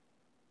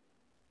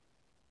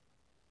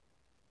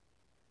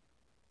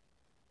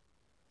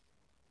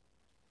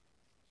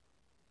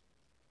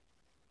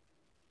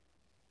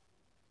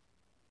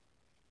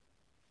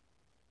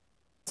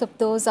 So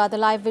those are the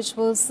live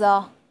visuals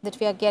that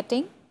we are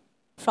getting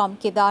from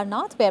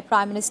Kedarnath, where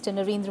Prime Minister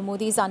Narendra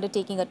Modi is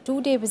undertaking a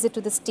 2-day visit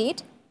to the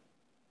state.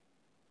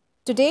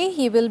 Today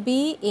he will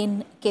be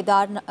in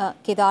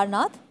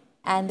Kedarnath,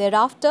 and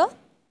thereafter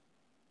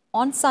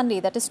on Sunday,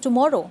 that is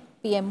tomorrow,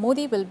 PM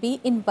Modi will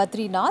be in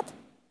Badrinath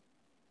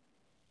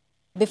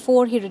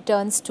before he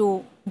returns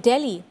to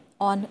Delhi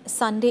on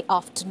Sunday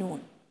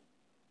afternoon.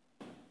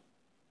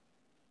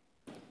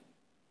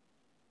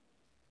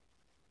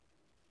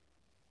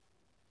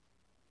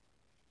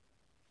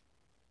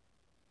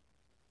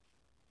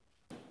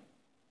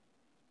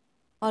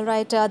 All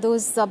right,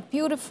 those are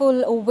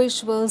beautiful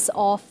visuals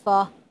of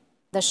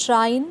the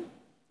shrine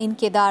in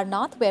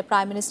Kedarnath, where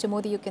Prime Minister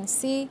Modi, you can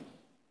see,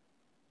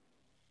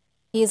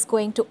 he is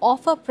going to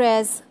offer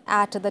prayers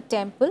at the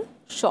temple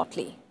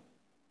shortly.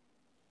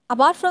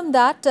 Apart from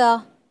that,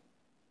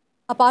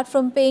 apart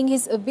from paying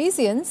his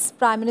obeisance,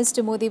 Prime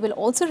Minister Modi will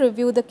also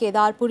review the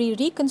Kedarpuri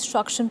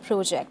reconstruction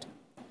project.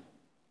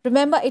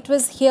 Remember, it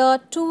was here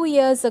 2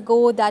 years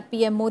ago that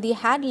PM Modi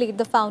had laid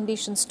the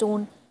foundation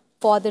stone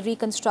for the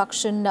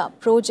reconstruction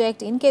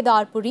project in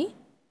Kedarpuri.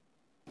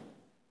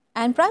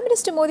 And Prime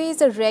Minister Modi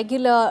is a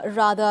regular,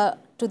 rather,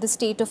 to the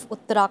state of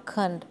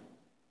Uttarakhand.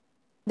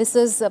 This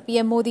is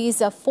PM Modi's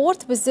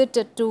 4th visit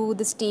to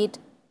the state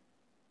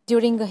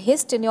during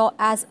his tenure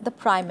as the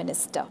Prime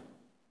Minister.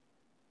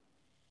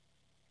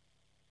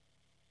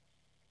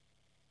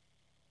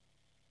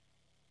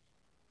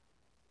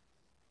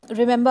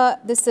 Remember,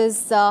 this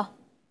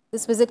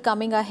visit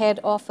coming ahead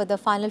of the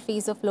final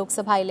phase of Lok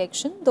Sabha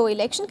election, though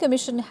Election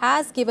Commission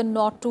has given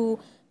nod to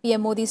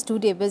PM Modi's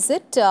 2-day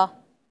visit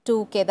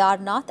to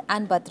Kedarnath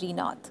and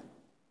Badrinath.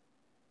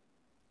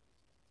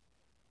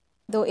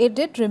 Though it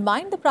did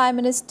remind the Prime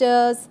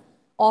Minister's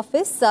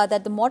office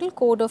that the model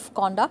code of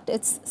conduct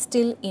is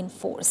still in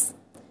force.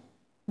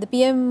 The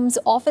PM's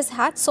office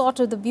had sought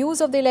the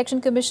views of the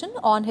Election Commission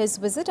on his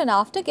visit, and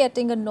after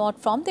getting a nod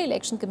from the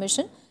Election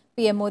Commission,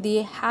 PM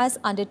Modi has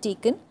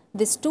undertaken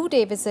this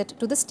 2-day visit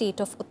to the state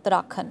of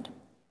Uttarakhand.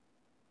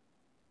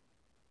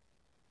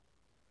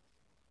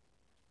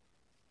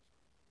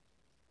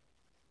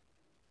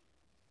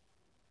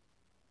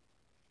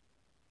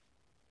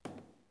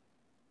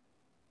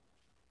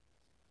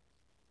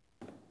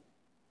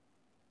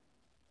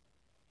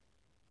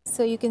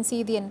 So you can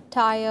see the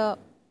entire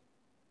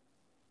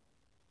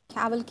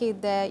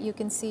cavalcade there. You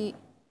can see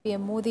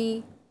PM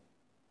Modi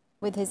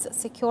with his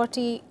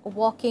security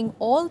walking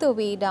all the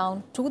way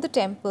down to the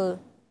temple.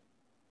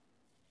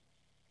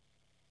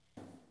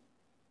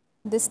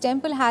 This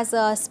temple has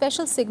a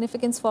special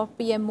significance for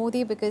PM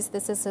Modi because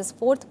this is his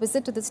 4th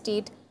visit to the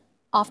state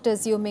after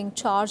assuming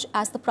charge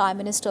as the Prime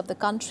Minister of the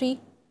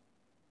country.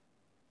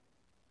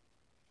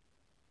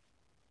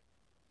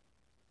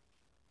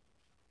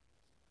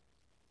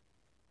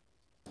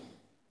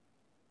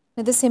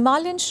 Now, this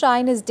Himalayan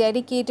shrine is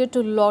dedicated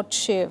to Lord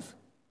Shiv.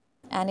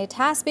 and it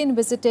has been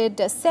visited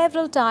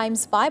several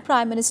times by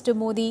Prime Minister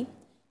Modi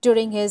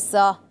during his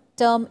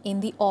term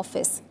in the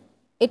office.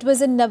 It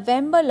was in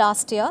November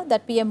last year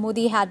that PM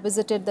Modi had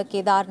visited the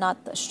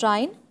Kedarnath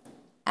shrine,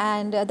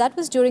 and that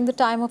was during the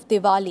time of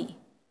Diwali.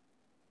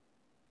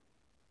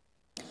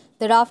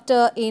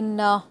 Thereafter, in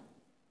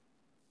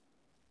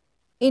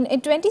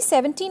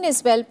 2017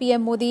 as well,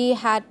 PM Modi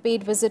had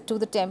paid visit to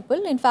the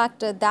temple. In fact,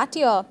 that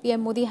year,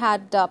 PM Modi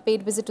had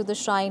paid visit to the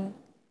shrine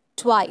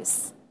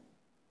twice.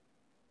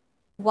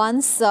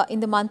 Once in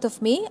the month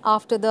of May,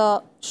 after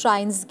the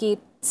shrine's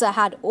gates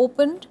had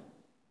opened.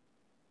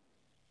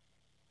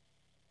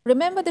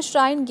 Remember, the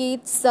shrine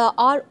gates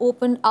are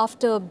opened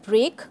after a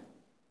break.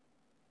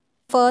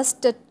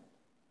 First,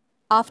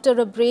 after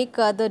a break,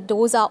 the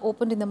doors are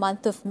opened in the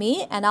month of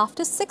May, and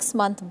after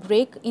 6-month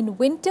break in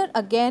winter,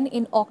 again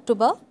in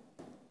October,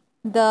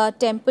 the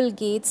temple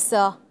gates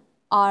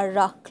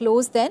are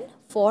closed then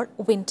for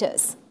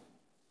winters.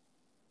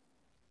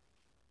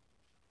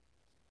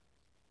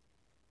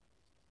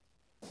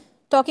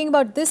 Talking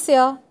about this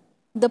year,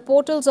 the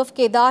portals of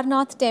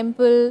Kedarnath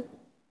temple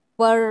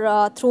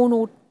were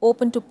thrown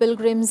open to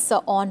pilgrims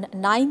on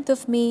 9th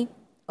of May.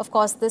 Of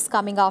course, this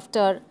coming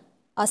after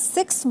a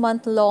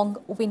 6-month-long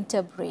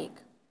winter break.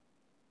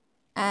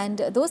 And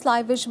those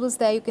live visuals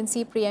there, you can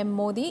see PM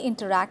Modi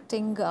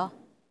interacting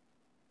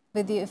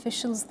with the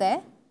officials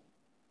there.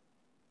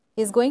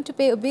 He is going to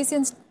pay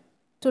obeisance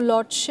to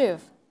Lord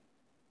Shiv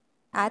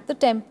at the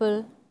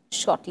temple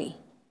shortly.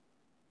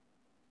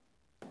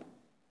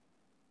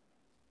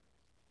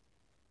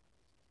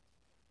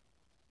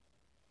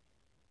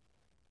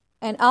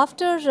 And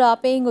after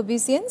paying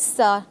obeisance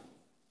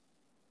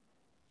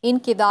in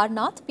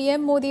Kedarnath,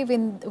 PM Modi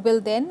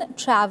will then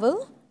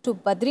travel to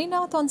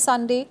Badrinath on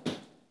Sunday.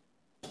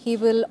 He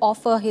will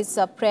offer his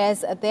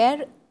prayers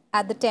there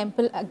at the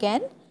temple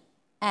again,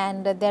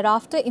 and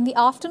thereafter in the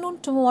afternoon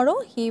tomorrow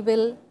he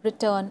will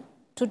return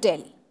to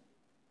Delhi.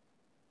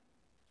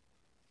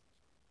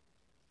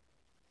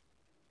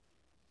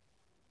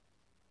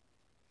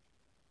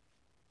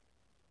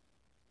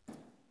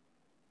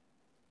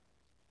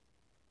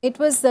 It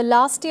was the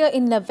last year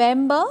in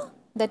November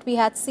that we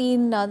had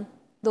seen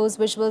those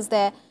visuals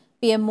there.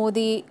 PM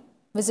Modi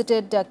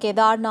visited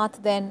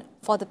Kedarnath then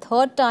for the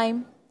 3rd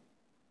time,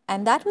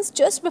 and that was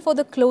just before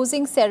the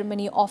closing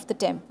ceremony of the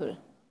temple.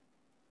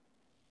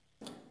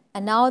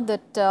 And now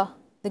that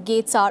the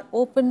gates are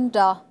opened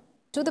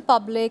to the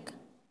public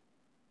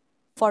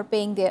for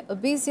paying their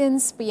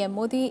obeisance, PM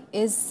Modi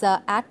is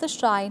at the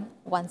shrine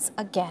once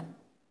again.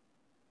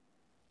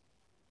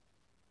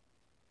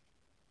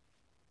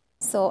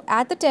 So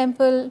at the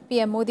temple,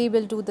 PM Modi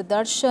will do the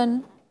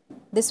darshan.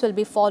 This will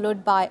be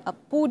followed by a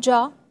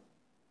puja,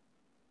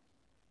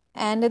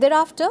 and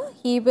thereafter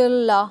he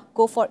will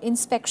go for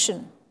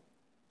inspection.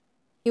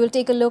 He will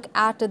take a look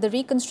at the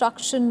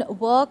reconstruction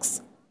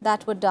works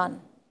that were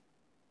done.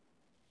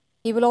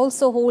 He will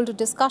also hold a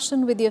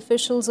discussion with the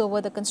officials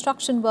over the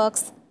construction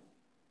works.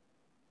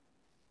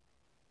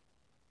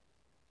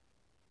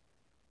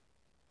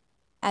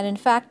 And in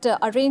fact,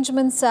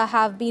 arrangements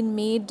have been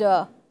made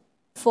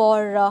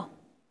for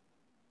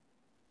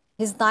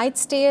his night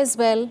stay as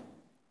well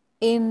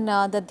in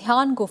the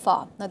Dhyan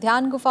Gufa. The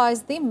Dhyan Gufa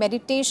is the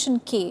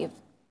meditation cave.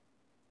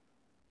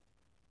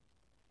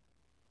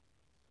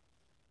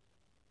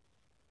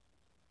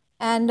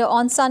 And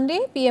on Sunday,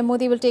 PM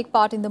Modi will take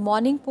part in the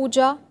morning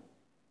puja,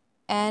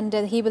 and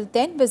he will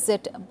then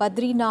visit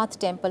Badrinath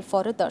temple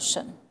for a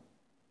darshan.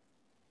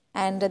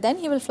 And then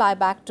he will fly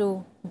back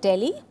to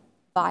Delhi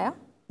via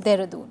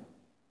Dehradun.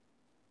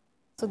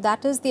 So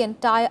that is the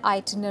entire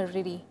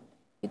itinerary.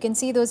 You can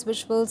see those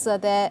visuals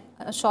there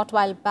a short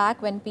while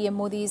back when PM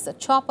Modi's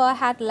chopper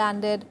had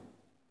landed.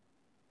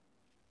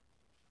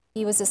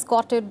 He was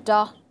escorted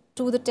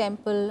to the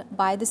temple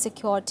by the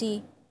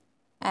security,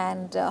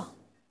 and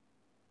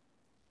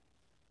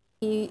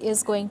he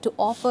is going to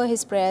offer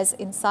his prayers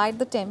inside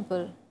the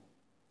temple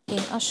in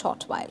a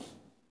short while.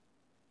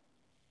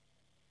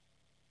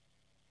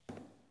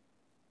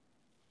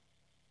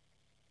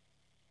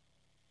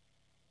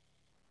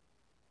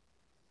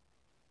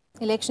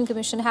 Election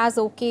Commission has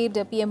okayed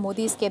PM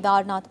Modi's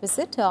Kedarnath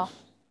visit,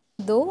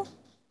 though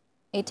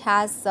it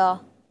has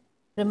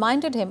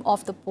reminded him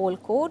of the poll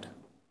code.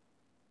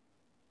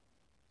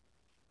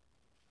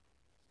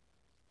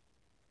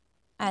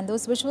 And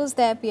those visuals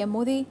there, PM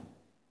Modi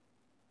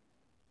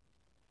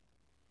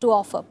to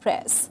offer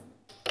prayers.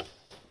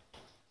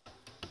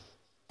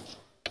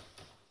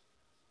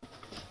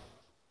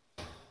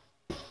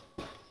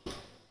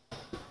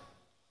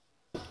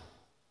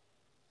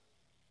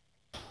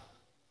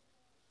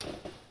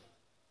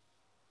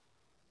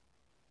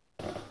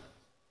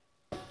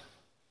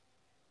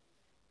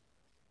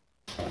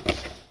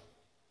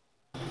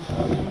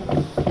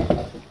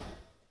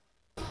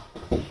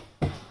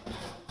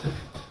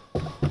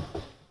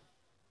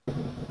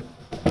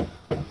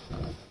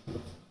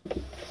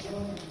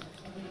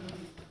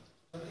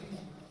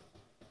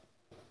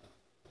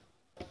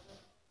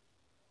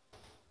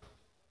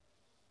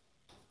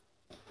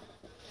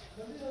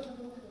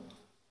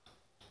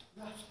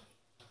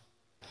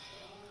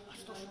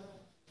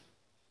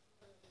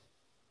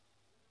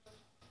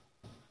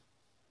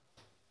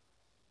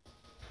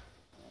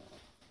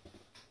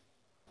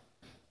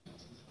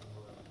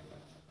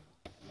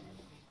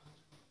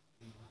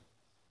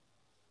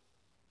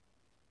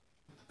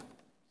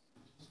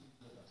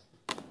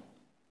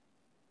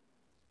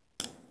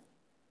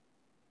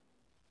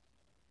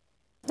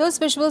 Those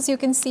visuals you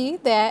can see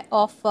there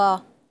of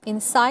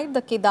inside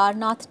the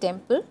Kedarnath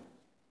temple.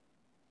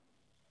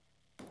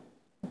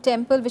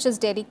 Temple which is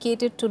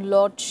dedicated to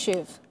Lord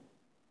Shiv.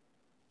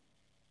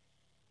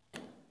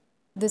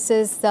 This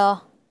is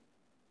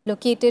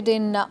located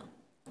in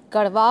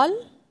Garhwal,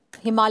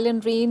 Himalayan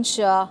range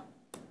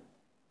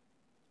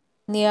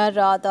near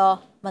the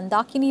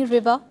Mandakini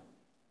river.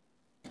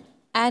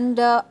 And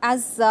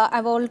as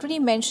I've already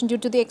mentioned, due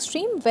to the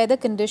extreme weather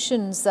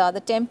conditions,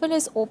 the temple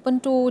is open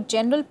to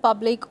general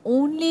public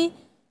only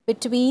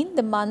between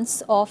the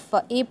months of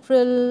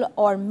April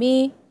or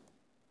May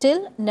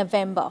till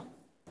November.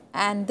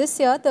 And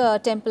this year,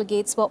 the temple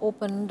gates were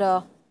opened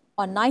on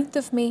 9th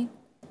of May.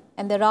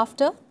 And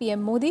thereafter,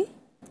 PM Modi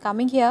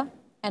coming here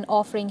and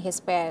offering his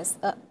prayers.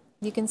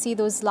 You can see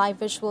those live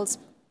visuals.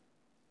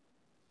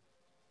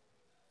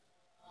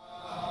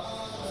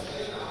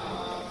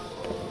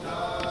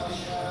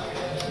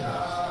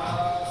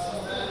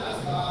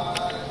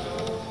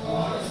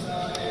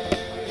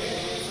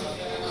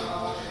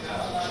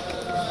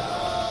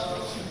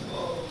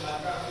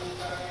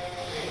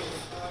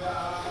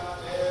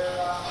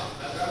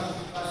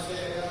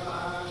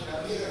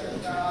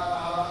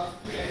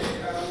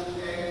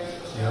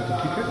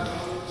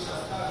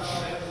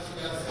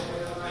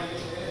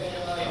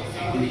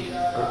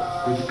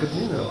 कोई दिक्कत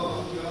नहीं ना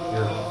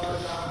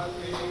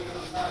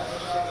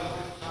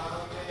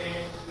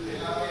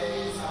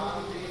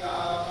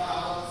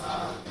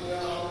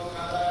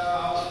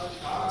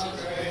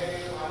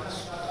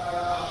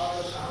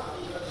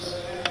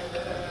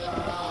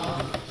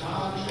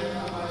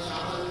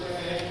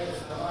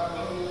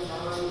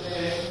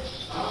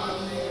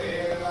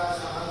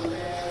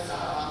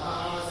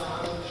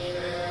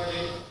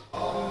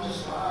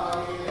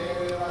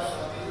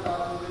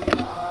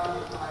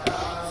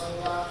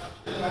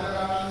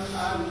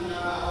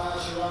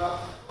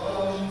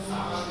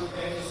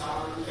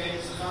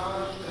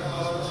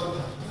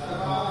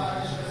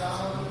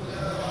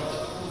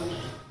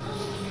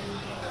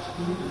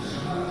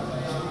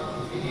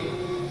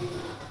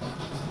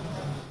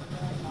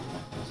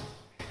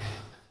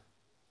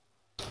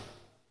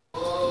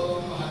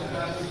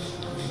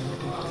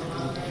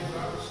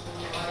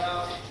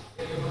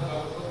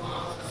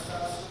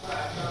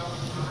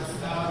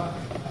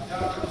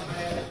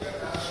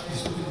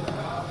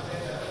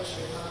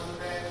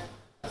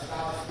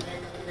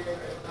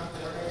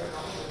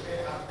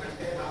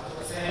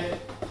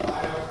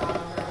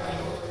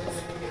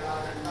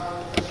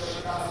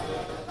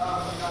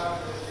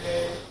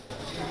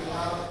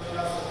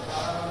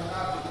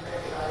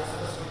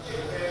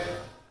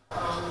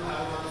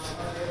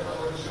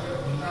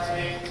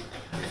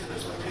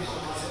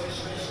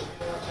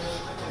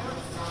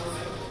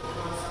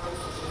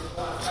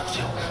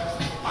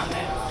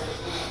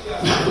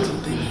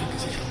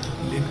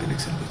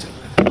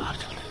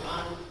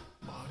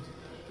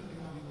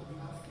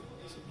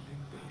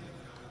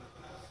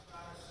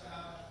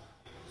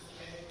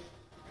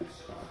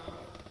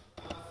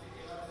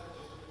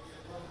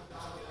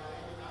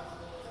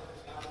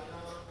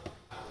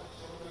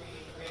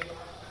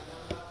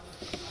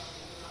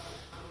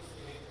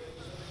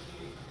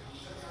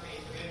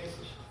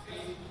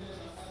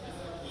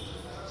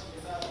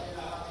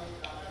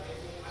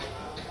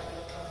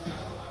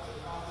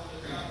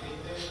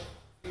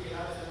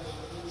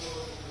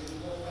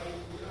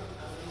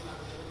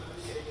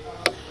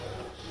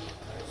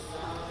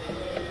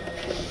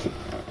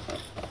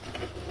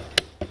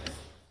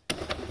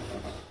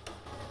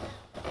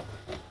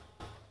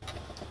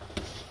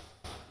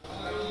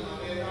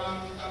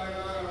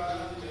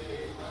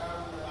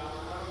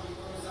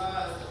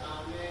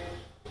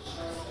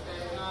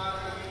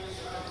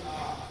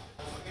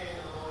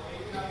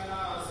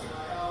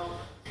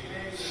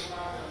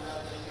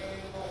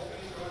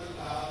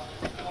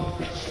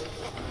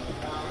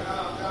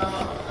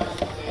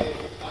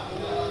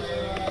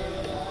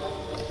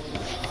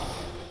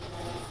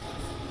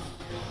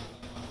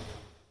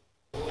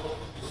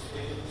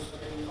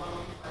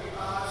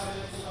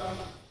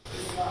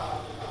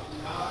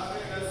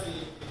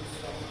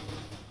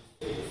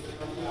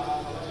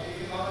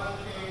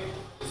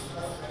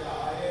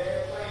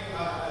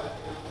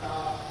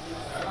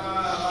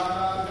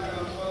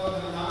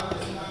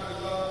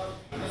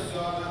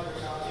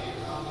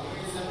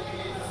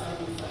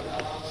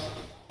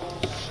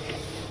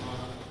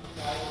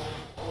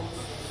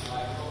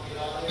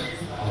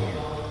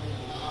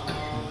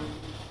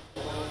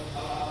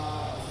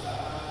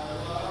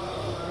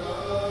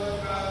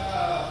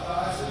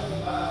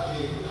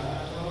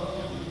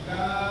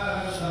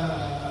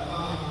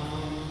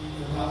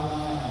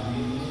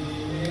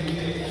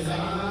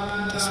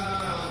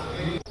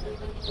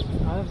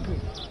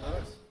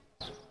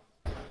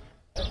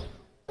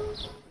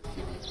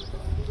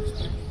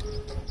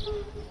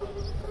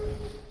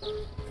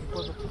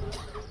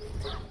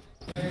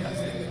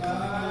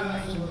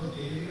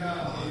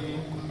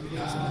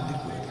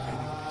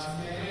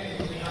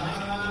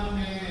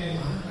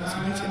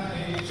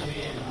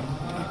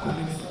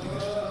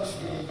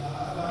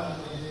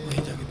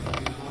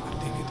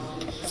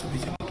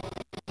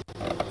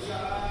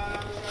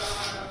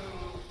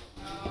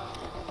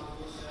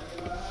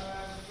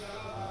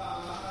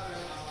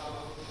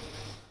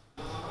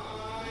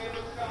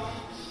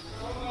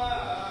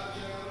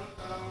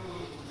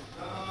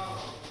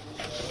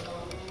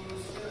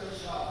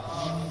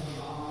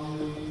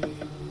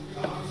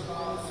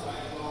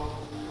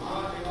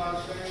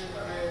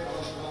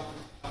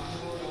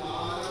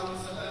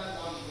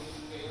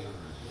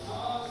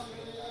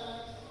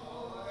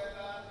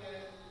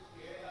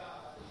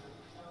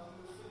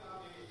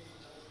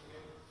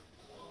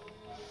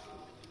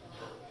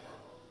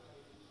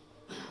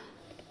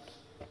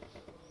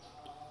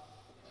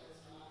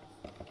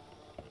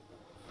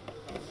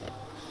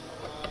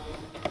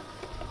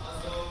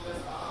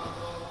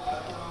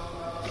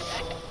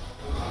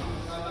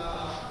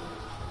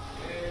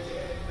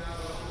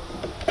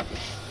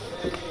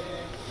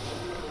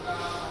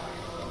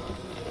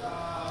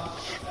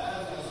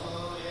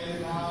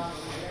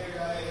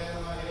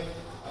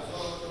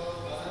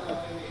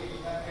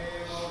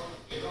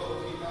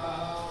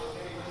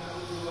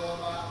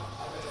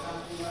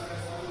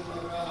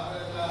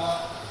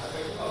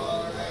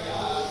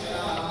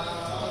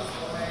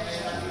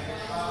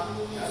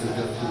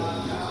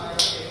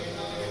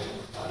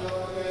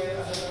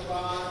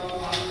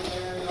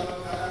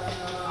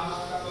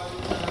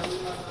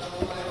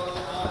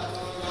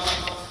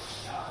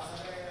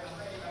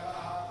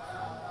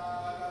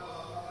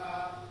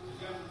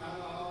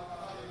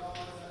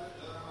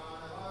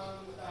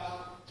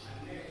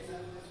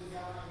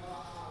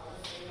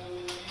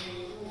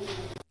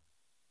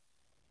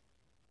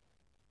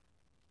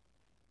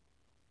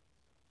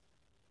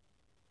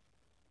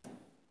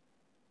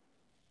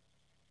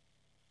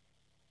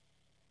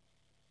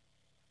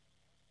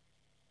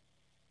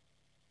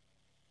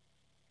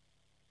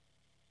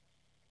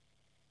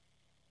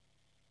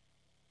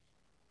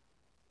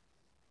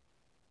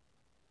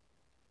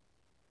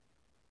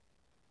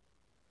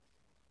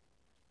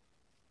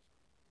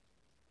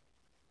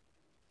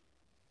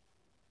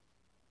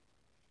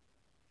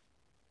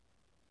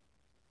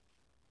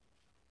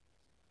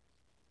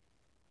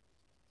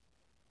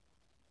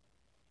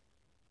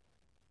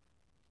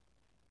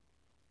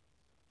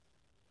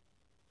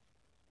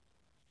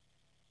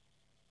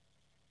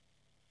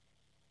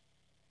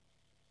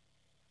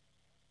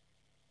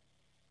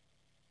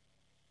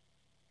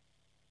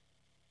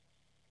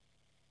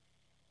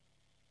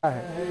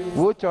है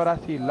वो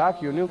 84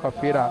 लाख योनियों का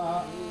फेरा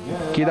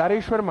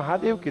केदारेश्वर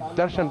महादेव के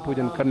दर्शन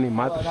पूजन करने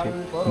मात्र से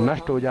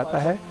नष्ट हो जाता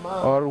है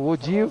और वो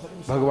जीव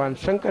भगवान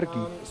शंकर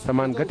की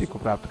समान गति को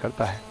प्राप्त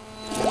करता है।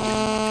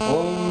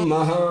 ओम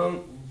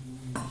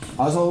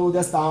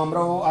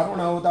असौदस्ताम्रो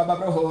अरुणौ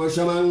तपप्रहोष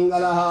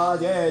मंगलः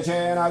जय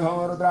छेन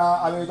घोरुद्रा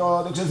अवितो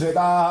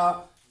दीक्षिता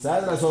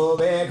सहस्रसो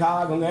वेखा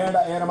गुंगेड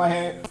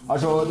एर्महे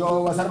अशोजो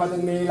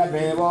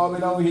वसर्वतिनीलग्रेवो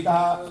विलोहितः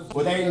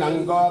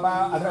उदैनङ्गोपा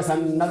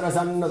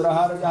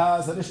अद्रसन्नद्रसन्नद्रहर्यः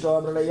सदिष्टो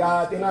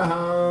मृडयातिनः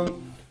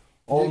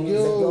ओम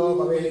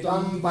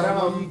सत्योपवेत्रं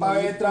परमं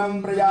पवित्रं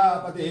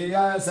प्रजापतिय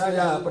सय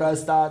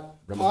प्रस्तात्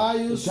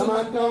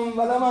आयुष्मग्नं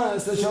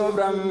बलमस्तु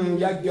शुभ्रं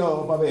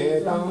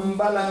यज्ञोपवेतं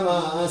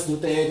बलमस्तु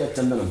तेज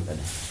चंदनं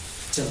पहले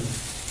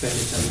चंदन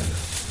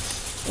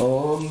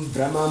ओम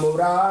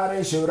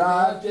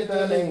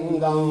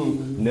ब्रह्ममुरारिशुरार्चितलिङ्गं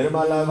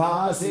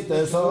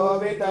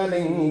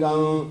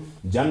निर्मलभासितशोभितलिङ्गं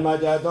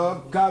जन्मज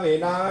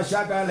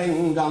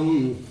दुःखविनाशकलिङ्गं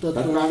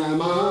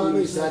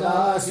तत्प्रणमामि सदा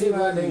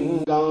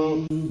शिवलिङ्गं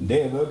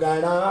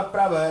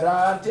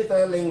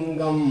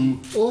देवगणाप्रवरार्चितलिङ्गं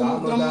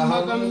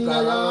कामदहं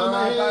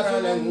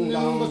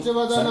कलाकरलिङ्गं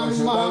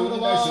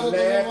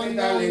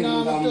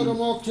सर्वशुभङ्गशुलेपितलिङ्गं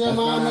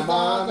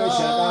तत्प्रणमामि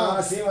सदा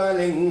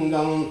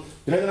शिवलिङ्गं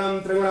त्रिगुणं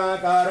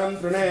त्रिगुणाकारं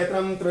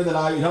त्रिनेत्रं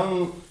त्रिदलायुधं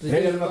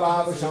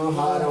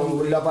त्रिजन्मपापसंहारं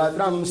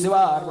विल्लभद्रं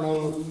शिवार्पणं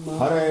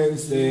हरे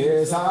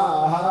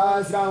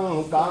सहस्रं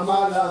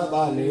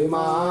कमलबलिमादाय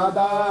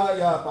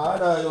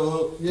पादयो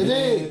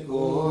यदि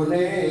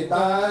कोणे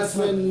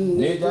तस्मिन्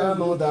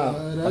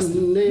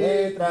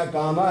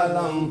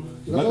निजमुदनेत्रकमलं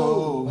गतो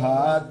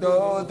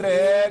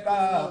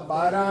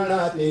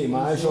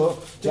भक्तोद्रेकपरणतिमशो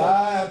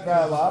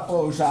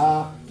चक्रवपुषा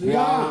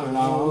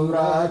प्रियाणां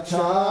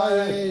रक्षाय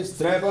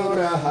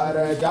त्रिपुरहर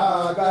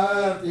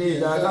जागर्ति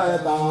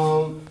जगतां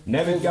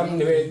नैवेद्यं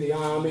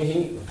निवेदयामि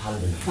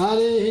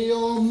हरि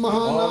ओम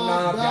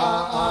महानाभ्या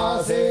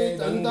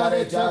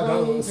आसेतन्तरिक्षं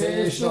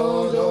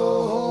शेषोजो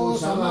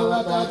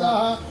समवततः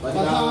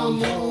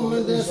पदामो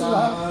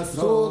मृदस्वः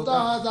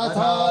श्रोता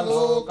तथा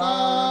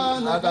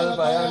लोकान्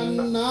कल्पयन्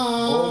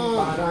ओम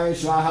प्राणाय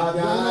स्वाहा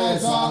ध्यानाय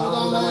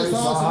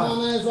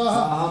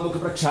स्वाहा मुख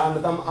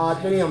प्रक्षालनम्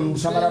आत्मनियं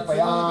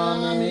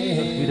समर्पयामि।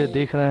 तस्वीरें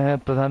देख रहे हैं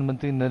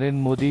प्रधानमंत्री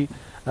नरेंद्र मोदी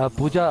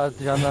पूजा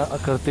अर्चना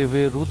करते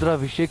हुए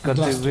रुद्राभिषेक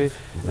करते हुए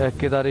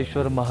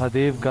केदारेश्वर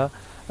महादेव का।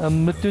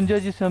 मृत्युंजय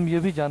जी से हम ये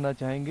भी जानना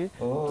चाहेंगे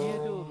कि ये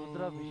जो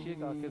रुद्राभिषेक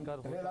आखिरकार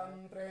होता है।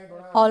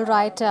 All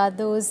right,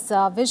 those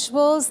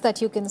visuals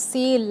that you can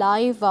see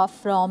live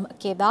from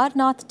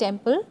Kedarnath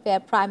temple where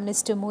Prime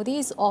Minister Modi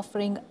is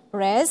offering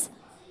prayers.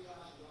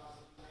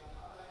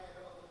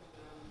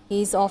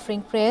 He is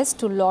offering prayers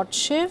to Lord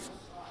Shiv.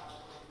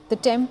 The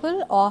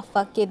temple of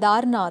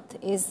Kedarnath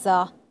is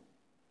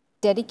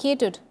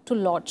dedicated to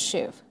Lord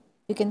Shiv.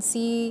 You can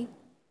see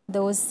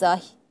those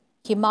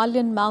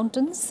Himalayan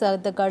mountains,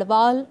 the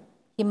Garhwal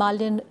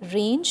Himalayan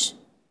range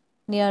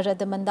near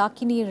the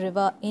Mandakini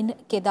river in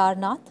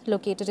Kedarnath,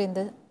 located in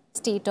the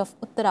state of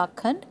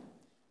Uttarakhand.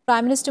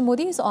 Prime Minister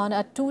Modi is on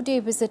a 2-day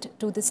visit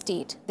to the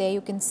state. There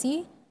you can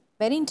see,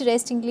 very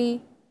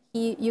interestingly,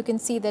 you can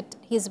see that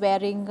he is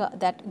wearing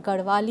that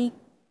Garhwali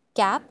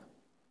cap,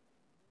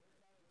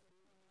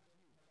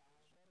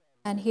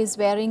 and he is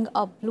wearing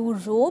a blue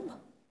robe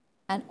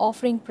and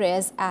offering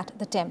prayers at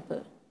the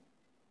temple.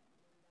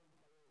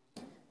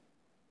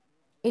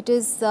 It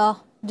is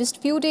just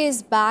few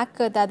days back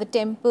that the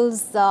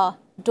temple's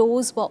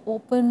doors were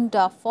opened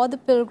for the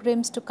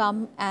pilgrims to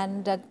come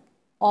and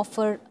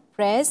offer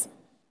prayers.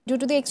 Due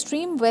to the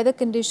extreme weather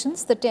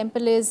conditions, the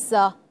temple is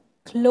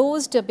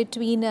closed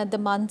between the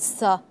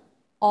months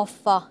of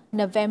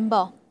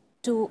November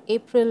to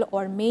April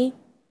or May.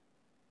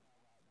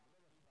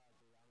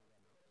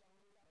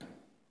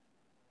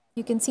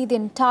 You can see the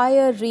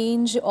entire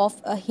range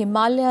of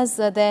Himalayas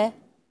there,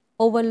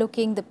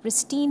 overlooking the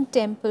pristine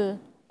temple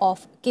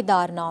of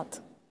Kedarnath.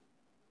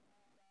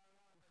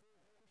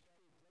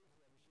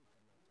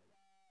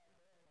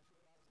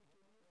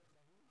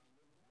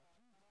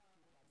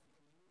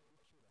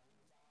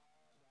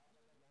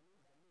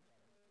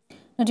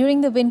 Now,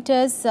 during the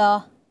winters,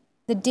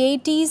 the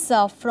deities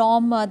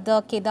from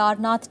the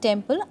Kedarnath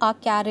temple are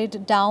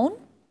carried down,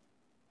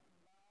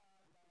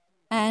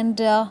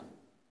 and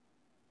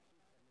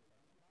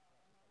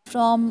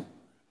from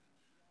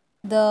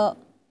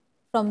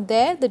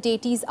there the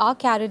deities are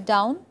carried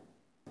down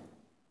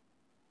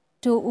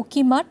to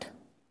Ukimat,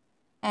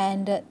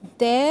 and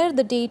there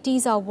the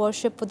deities are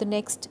worshipped for the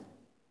next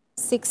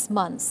 6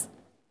 months.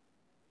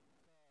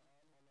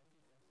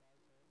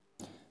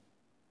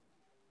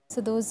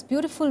 So those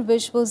beautiful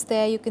visuals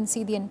there, you can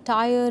see the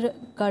entire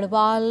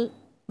Garhwal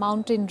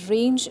mountain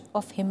range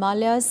of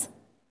Himalayas.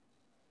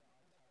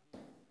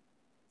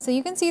 So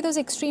you can see those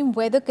extreme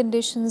weather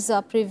conditions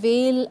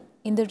prevail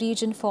in the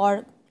region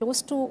for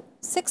close to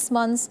 6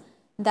 months.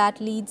 That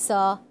leads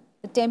the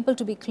temple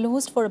to be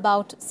closed for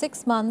about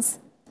 6 months.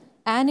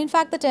 And in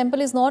fact, the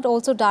temple is not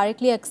also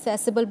directly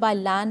accessible by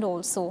land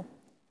also.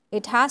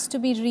 It has to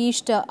be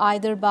reached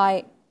either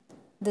by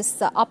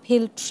this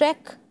uphill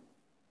trek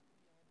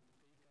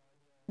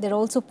There are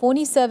also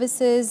pony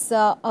services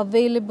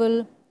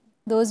available.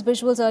 Those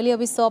visuals earlier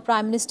we saw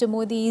Prime Minister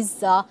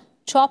Modi's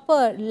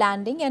chopper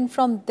landing, and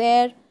from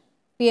there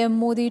PM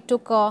Modi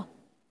took a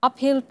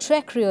uphill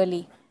trek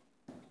really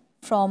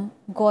from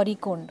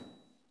Gaurikund.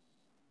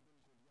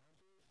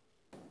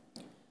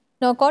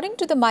 Now, according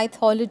to the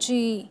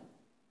mythology,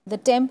 the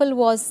temple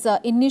was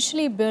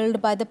initially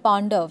built by the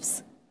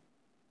Pandavas.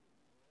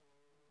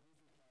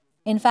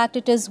 In fact,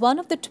 it is one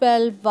of the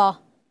 12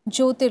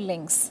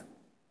 Jyotirlings,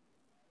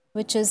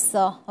 which is,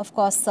 of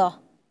course,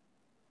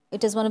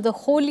 it is one of the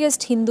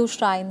holiest Hindu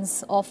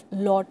shrines of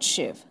Lord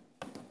Shiv.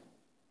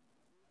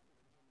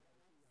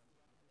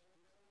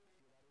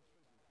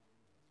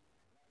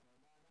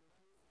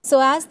 So,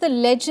 as the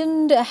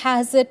legend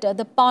has it,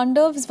 the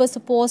Pandavas were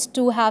supposed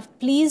to have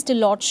pleased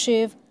Lord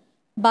Shiv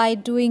by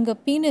doing a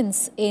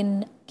penance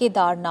in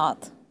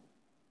Kedarnath.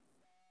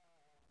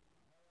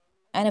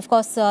 And of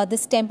course,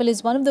 this temple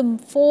is one of the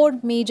 4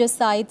 major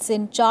sites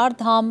in Char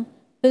Dham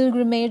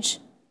pilgrimage.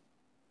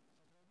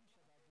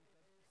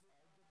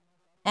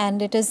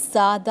 And it is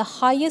the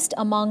highest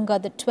among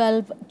the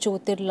 12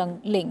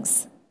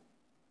 Jyotirlings.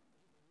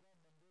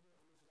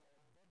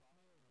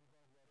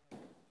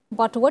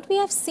 But what we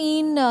have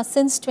seen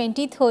since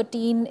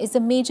 2013 is a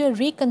major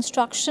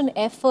reconstruction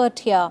effort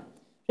here.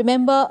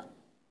 Remember,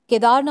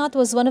 Kedarnath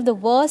was one of the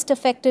worst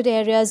affected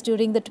areas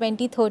during the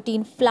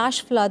 2013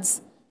 flash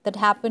floods that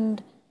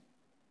happened.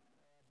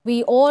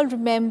 We all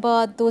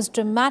remember those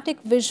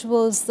dramatic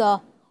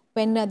visuals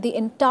when the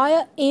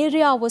entire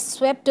area was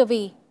swept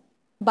away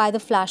by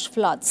the flash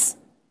floods.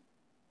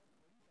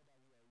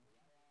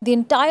 The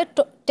entire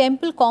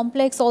temple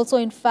complex also,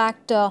 in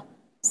fact,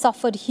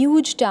 suffered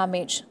huge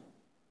damage.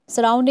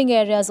 Surrounding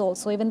areas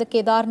also, even the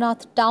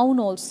Kedarnath town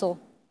also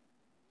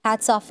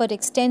had suffered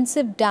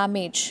extensive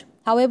damage.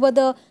 However,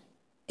 the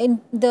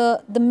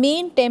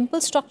main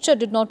temple structure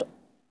did not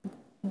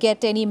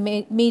get any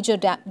major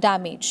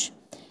damage.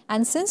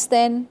 And since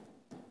then,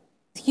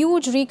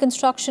 huge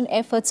reconstruction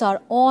efforts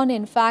are on.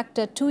 In fact,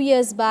 2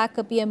 years back,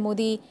 PM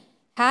Modi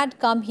had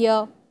come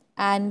here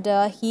and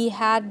he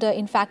had,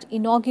 in fact,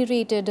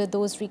 inaugurated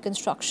those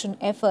reconstruction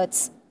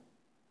efforts.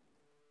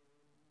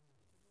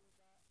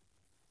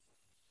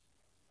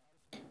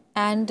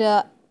 And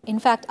in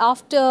fact,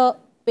 after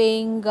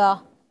paying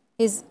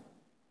his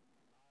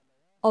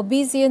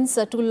obeisance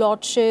to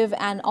Lord Shiv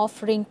and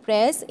offering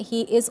prayers,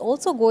 he is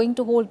also going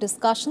to hold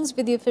discussions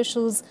with the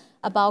officials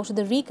about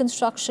the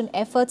reconstruction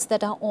efforts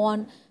that are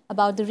on,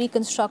 about the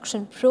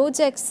reconstruction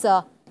projects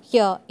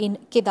here in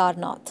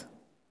Kedarnath.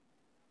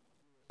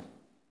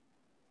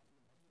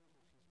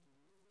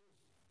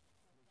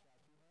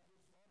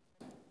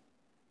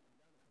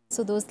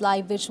 So those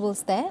live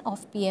visuals there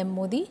of PM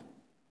Modi.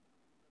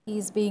 He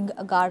is being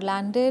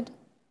garlanded.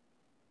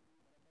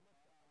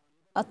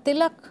 A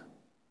tilak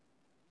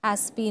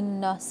has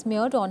been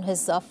smeared on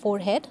his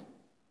forehead.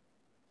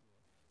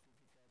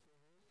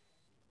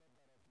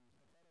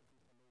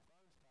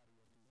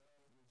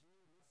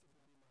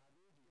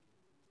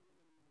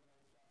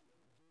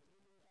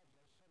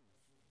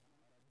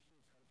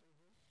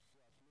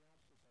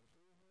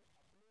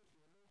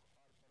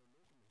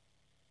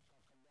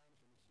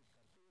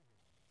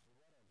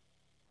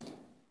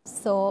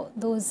 So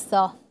those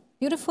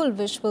beautiful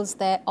visuals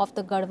there of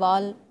the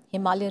Garhwal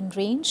Himalayan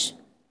range,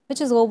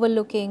 which is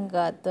overlooking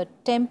the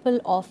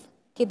temple of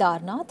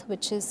Kedarnath,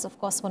 which is of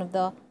course one of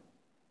the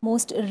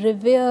most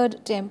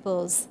revered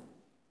temples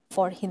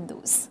for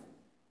Hindus.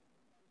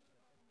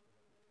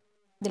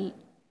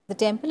 The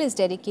temple is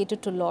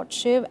dedicated to Lord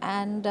Shiv,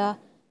 and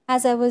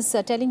as I was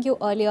telling you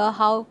earlier,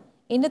 how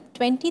in the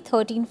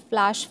 2013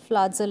 flash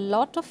floods, a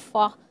lot of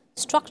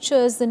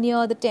structures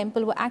near the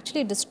temple were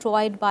actually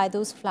destroyed by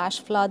those flash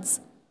floods.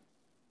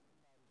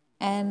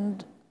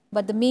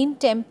 But the main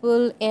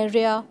temple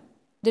area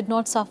did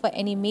not suffer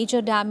any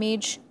major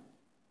damage.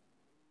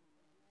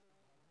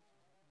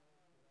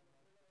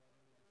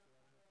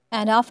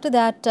 And after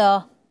that,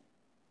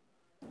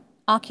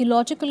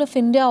 Archaeological of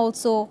India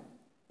also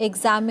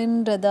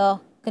examined the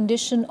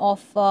condition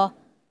of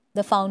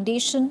the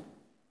foundation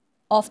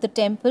of the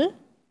temple,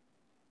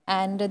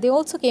 and they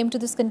also came to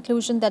this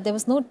conclusion that there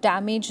was no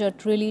damage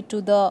really to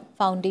the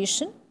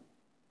foundation.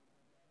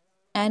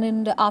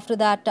 And after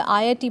that,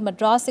 IIT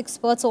Madras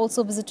experts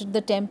also visited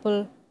the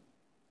temple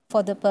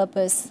for the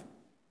purpose.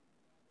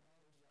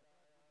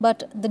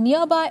 But the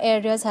nearby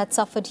areas had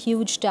suffered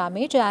huge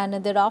damage,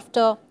 and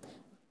thereafter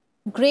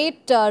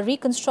great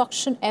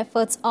reconstruction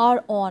efforts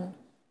are on.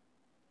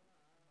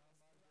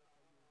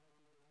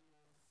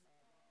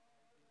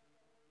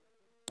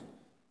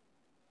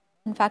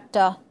 In fact,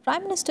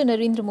 Prime Minister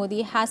Narendra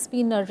Modi has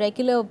been a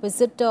regular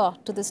visitor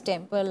to this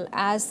temple.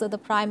 As the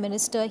Prime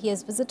Minister, he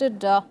has visited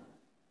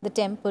the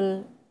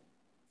temple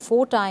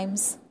 4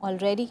 times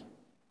already.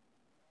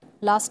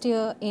 Last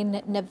year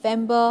in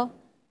November,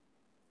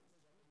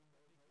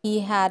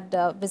 he had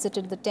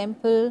visited the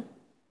temple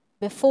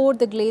before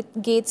the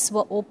gates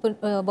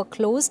were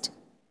closed.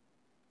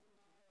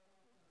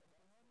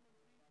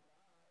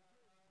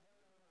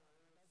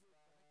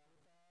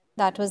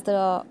 That was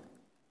the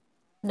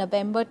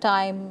November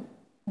time,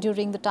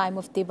 during the time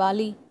of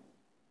Diwali.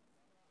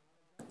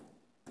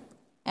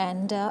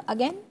 And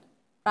again,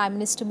 Prime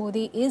Minister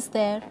Modi is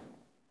there.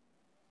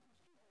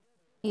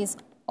 He is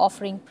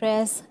offering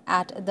prayers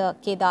at the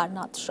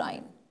Kedarnath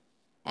shrine.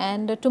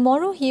 And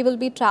tomorrow he will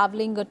be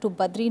traveling to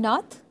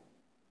Badrinath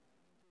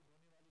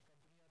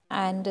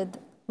and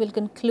will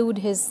conclude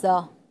his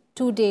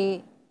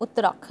 2-day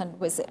Uttarakhand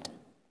visit.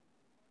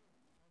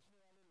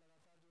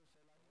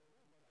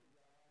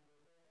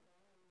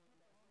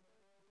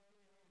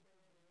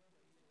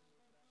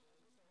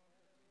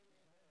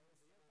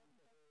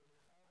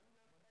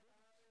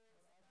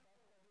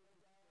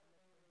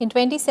 In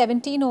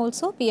 2017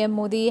 also, PM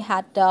Modi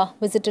had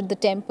visited the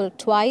temple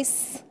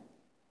twice.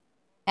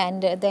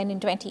 And then in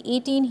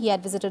 2018, he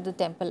had visited the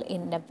temple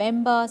in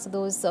November. So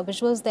those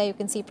visuals there, you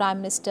can see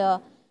Prime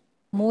Minister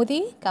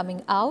Modi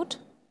coming out.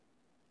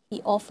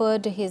 He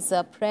offered his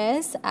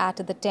prayers at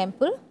the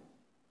temple.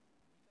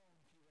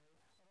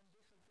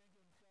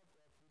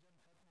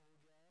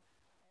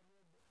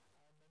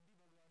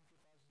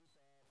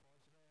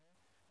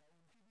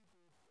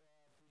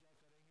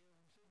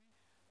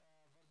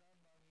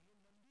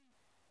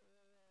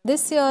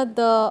 This year,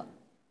 the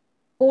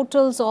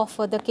portals of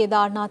the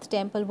Kedarnath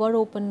temple were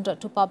opened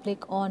to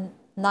public on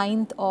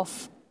 9th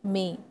of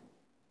May.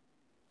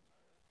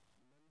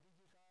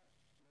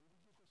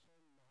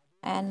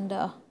 And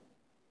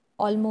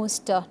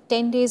almost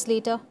 10 days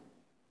later,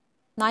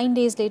 9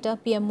 days later,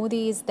 PM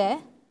Modi is there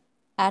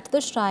at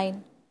the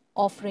shrine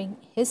offering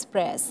his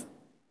prayers.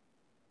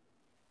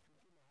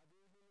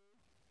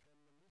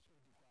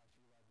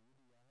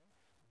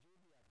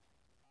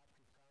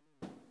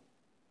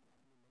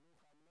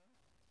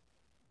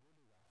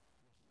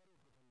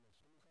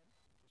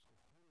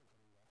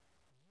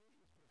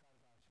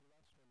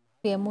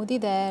 PM Modi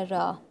there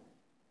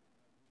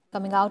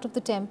coming out of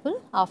the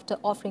temple after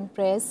offering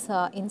prayers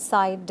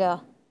inside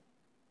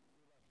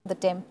the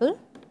temple.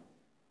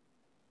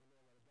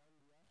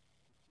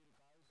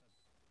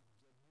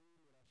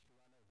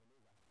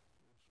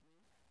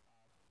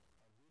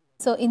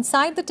 So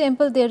inside the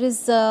temple there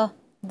is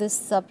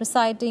this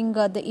presiding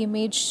the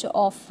image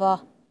of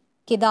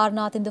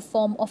Kedarnath in the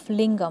form of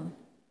lingam.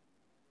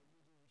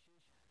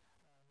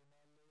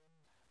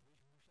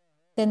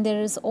 Then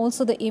there is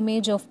also the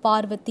image of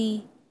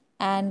Parvati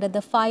and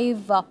the 5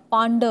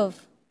 Pandav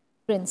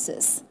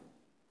princes.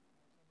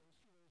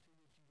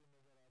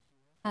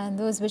 And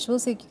those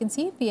visuals you can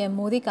see PM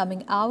Modi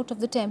coming out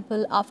of the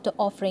temple after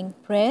offering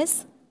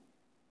prayers.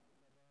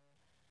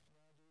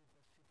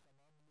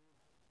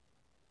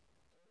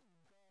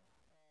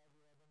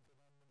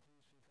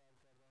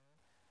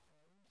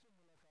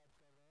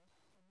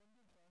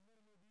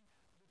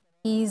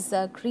 He is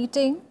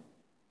greeting,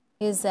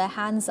 his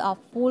hands are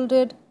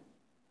folded,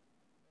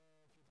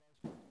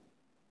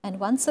 and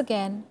once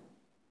again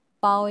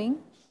bowing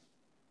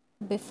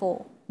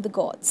before the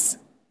gods.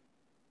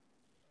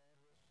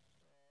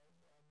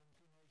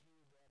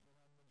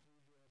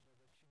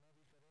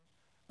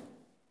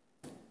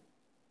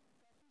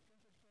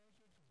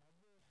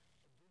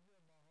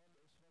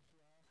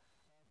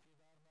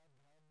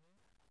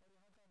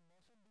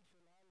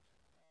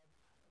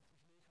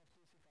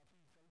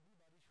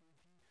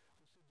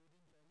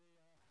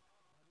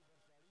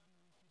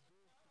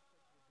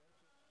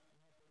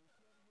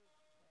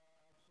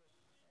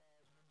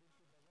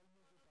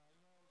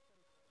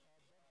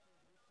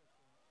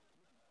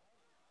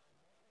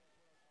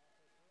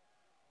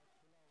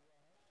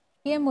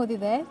 PM Modi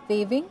there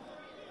waving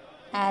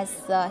as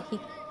he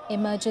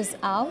emerges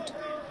out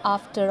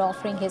after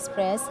offering his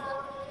prayers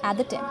at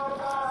the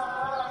temple.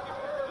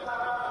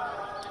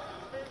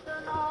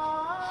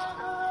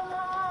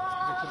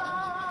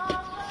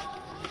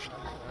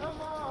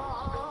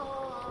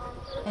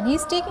 And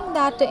he's taking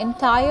that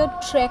entire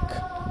trek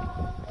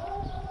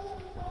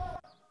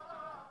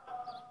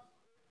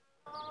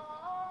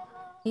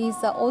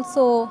He's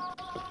also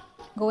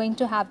going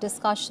to have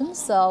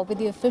discussions with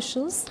the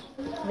officials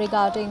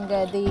regarding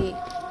the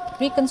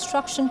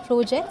reconstruction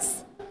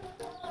projects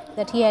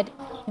that he had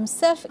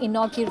himself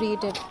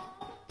inaugurated.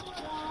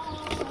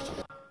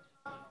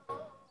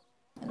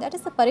 And that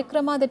is the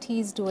parikrama that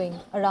he is doing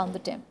around the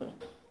temple.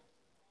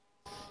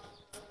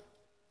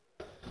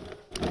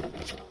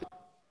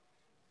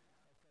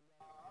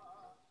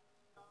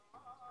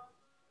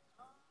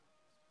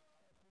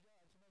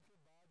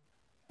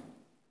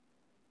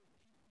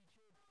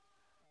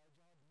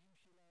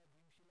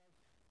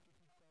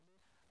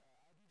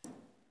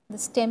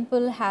 This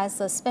temple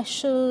has a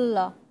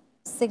special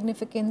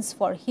significance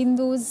for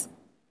Hindus.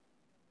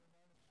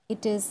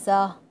 It is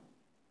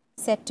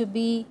said to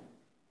be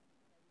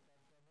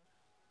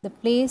the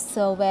place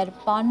where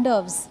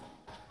Pandavas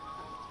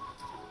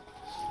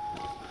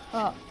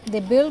they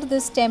built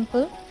this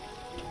temple,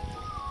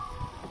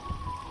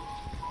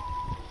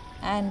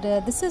 and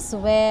this is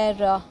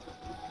where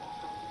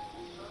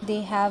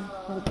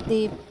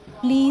they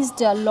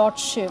pleased Lord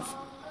Shiv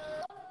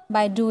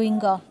by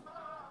doing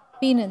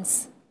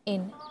penance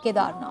in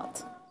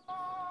Kedarnath.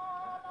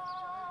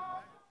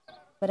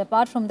 But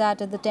apart from that,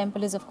 the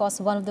temple is of course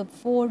one of the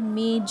 4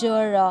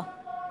 major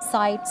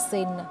sites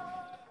in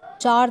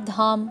Char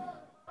Dham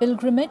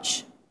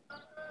pilgrimage.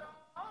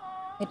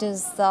 It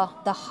is the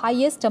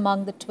highest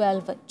among the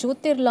 12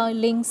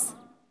 Jyotirlings.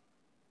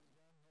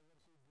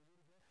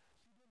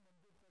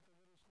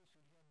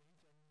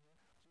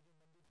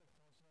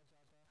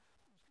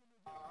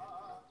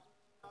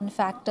 In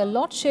fact,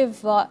 Lord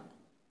Shiv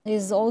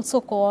is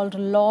also called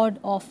Lord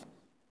of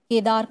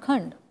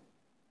Kedarkhand.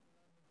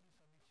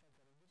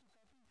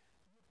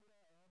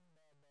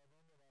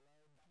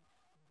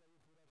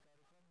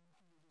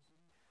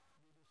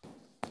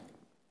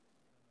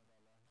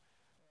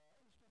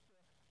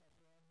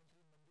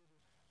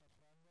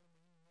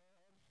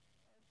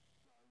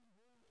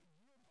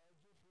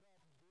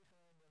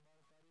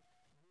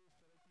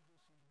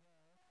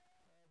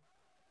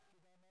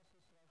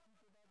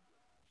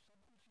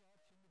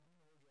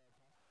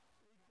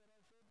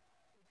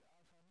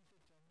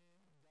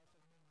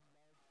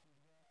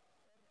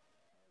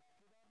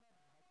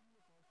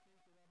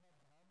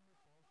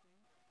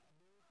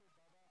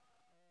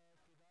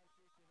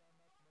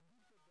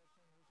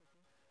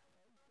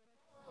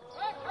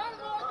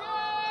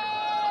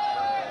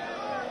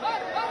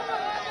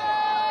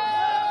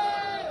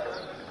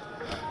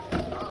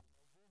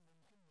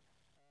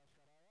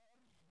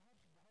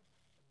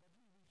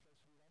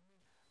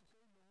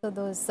 So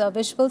those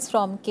visuals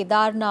from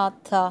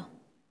Kedarnath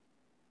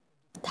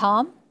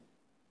Dham,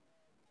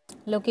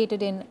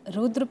 located in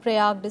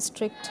Rudraprayag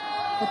district,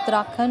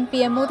 Uttarakhand.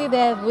 PM Modi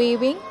there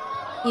waving,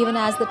 even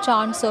as the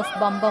chants of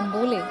Bam Bam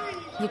Bole,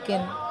 you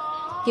can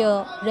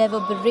hear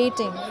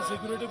reverberating.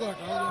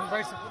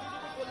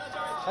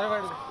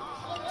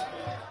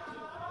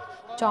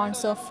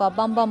 Chants of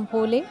Bam Bam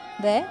Bole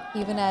there,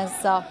 even as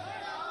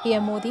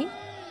PM Modi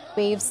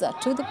waves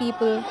to the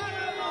people.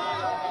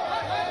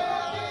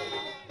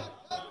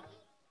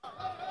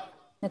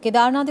 Now,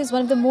 Kedarnath is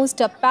one of the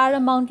most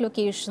paramount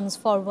locations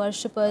for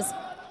worshippers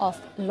of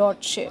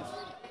Lord Shiv.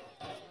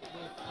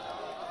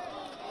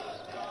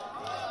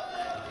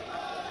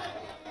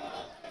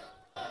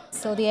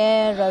 So the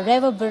air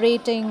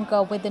reverberating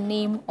with the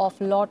name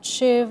of Lord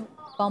Shiv,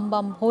 Bam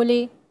Bam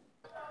Bole.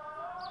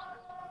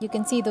 You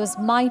can see those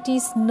mighty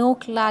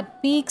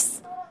snow-clad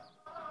peaks,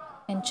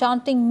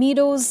 enchanting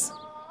meadows,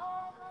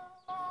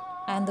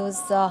 and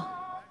those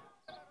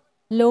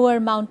lower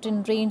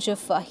mountain range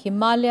of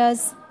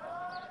Himalayas.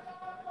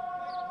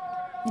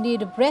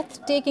 Indeed, a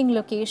breathtaking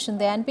location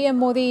there. And PM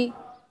Modi,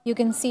 you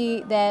can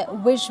see their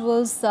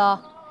visuals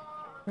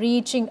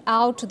reaching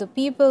out to the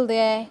people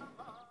there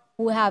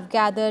who have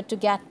gathered to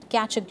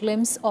catch a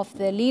glimpse of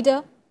their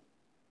leader.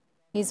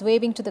 He's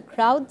waving to the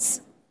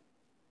crowds.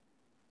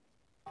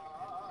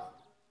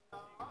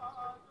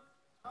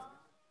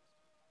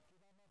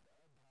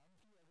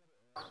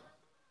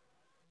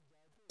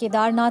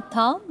 Kedarnath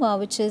Dham,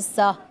 which is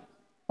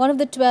one of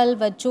the 12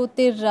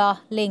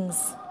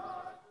 Jyotirlings.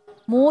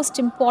 Most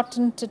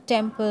important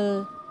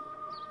temple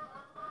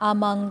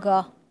among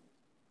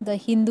the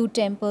Hindu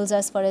temples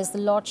as far as the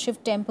Lord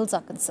Shiv temples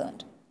are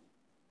concerned.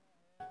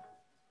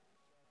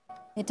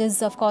 It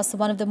is, of course,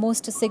 one of the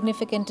most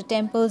significant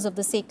temples of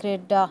the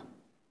sacred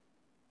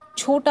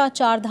Chota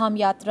Char Dham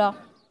Yatra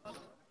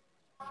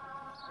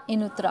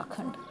in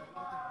Uttarakhand.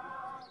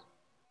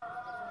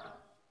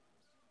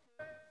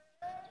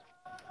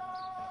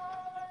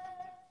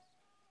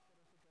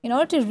 In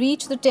order to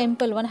reach the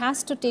temple, one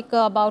has to take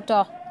about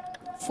a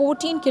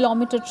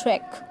 14-kilometer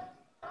trek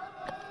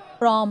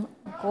from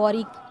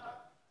Gauri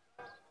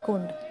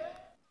Kund.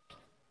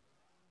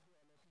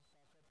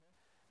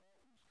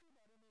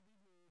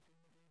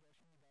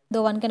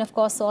 Though one can, of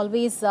course,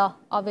 always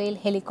avail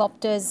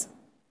helicopters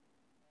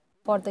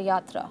for the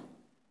yatra.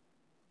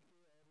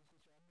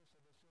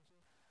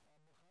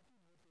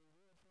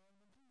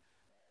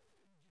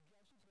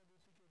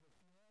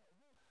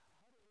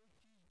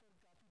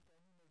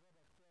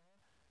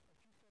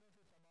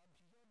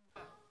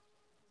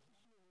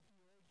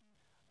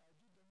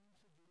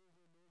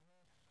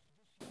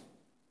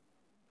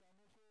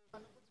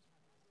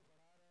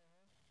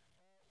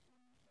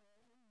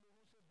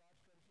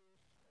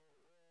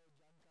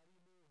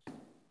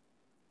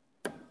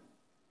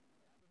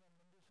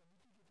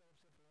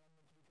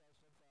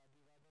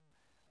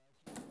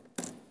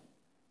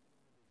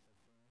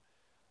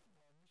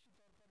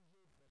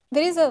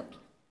 There is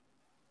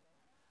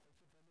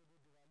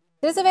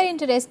a very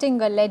interesting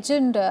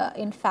legend,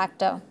 in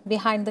fact,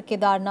 behind the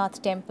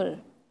Kedarnath temple.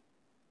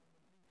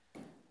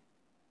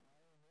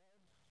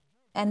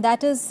 And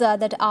that is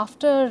that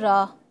after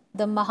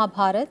the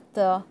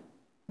Mahabharata,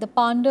 the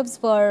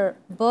Pandavas were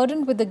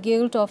burdened with the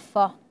guilt of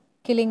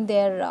killing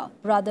their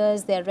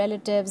brothers, their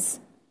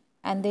relatives,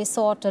 and they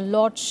sought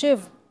Lord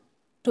Shiv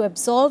to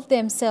absolve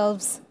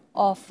themselves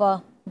of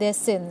their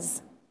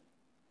sins.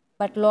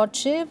 But Lord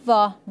Shiv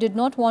did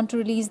not want to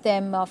release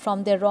them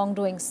from their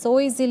wrongdoing so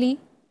easily.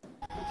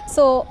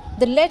 So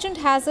the legend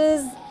has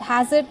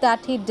it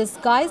that he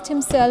disguised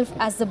himself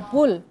as a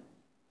bull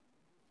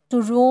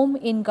to roam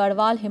in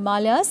Garhwal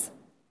Himalayas.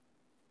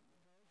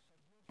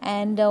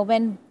 And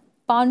when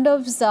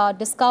Pandavas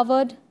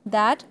discovered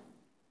that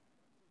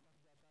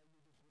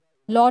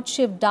Lord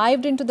Shiv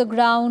dived into the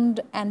ground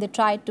and they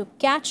tried to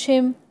catch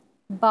him,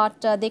 but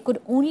they could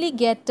only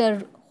get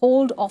a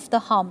hold of the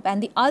hump,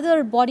 and the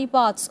other body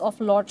parts of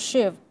Lord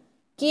Shiv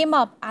came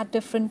up at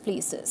different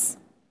places.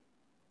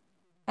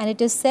 And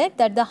it is said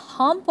that the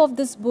hump of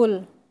this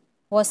bull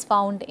was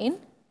found in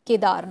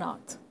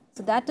Kedarnath.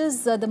 So that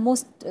is the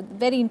most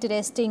very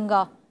interesting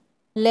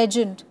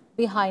legend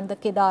behind the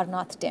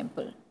Kedarnath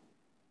temple.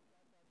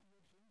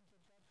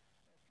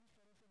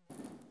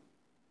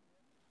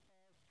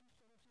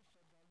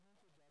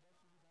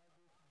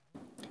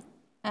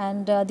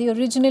 And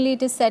originally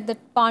it is said that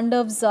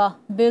Pandavas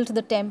built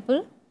the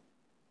temple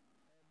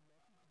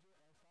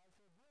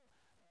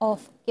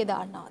of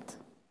Kedarnath.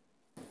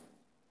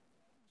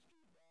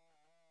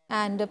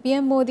 And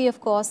PM Modi,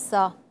 of course,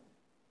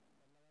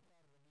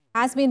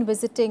 has been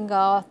visiting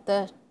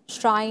the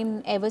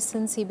shrine ever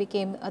since he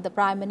became the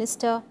Prime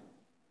Minister.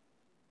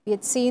 We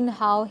had seen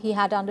how he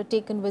had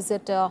undertaken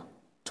visit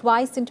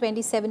twice in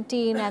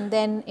 2017, and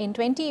then in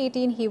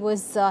 2018 he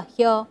was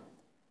here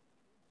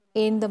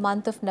in the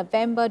month of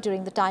November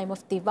during the time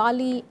of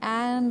Diwali,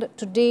 and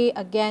today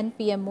again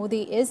PM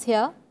Modi is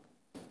here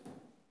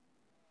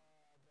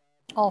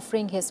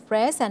offering his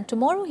prayers, and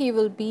tomorrow he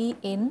will be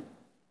in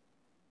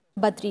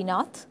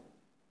Badrinath.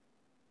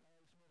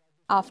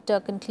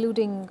 After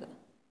concluding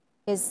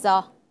his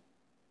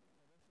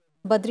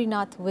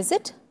Badrinath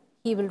visit,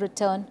 he will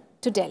return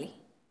to Delhi.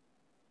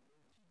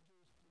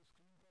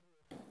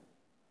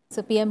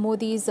 So PM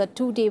Modi's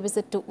 2-day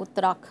visit to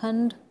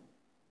Uttarakhand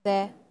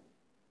there.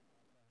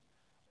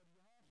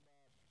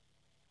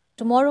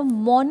 Tomorrow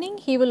morning,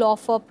 he will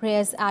offer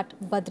prayers at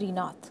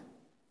Badrinath.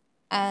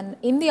 And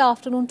in the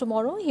afternoon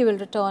tomorrow, he will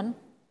return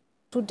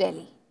to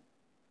Delhi.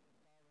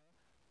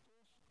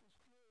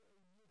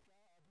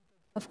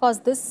 Of course,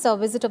 this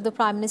visit of the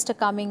Prime Minister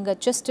coming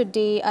just a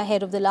day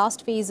ahead of the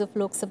last phase of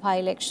Lok Sabha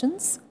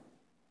elections.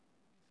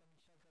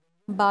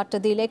 But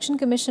the Election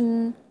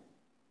Commission,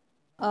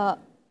 the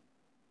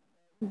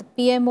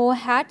PMO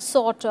had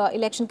sought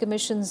Election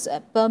Commission's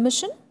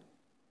permission,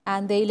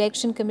 and the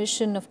Election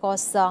Commission, of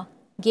course,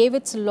 gave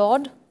its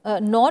nod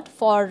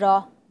for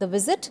the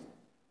visit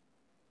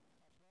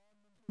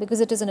because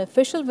it is an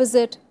official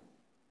visit,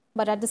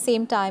 but at the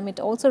same time it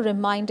also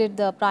reminded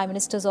the Prime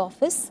Minister's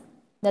office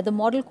that the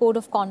Model Code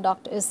of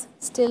Conduct is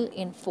still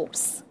in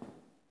force.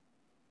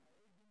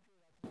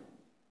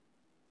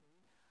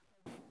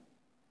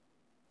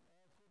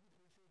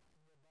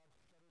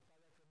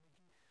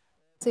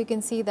 So you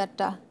can see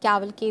that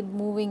cavalcade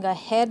moving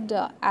ahead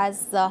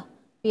as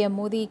PM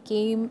Modi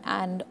came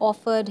and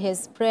offered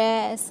his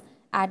prayers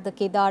at the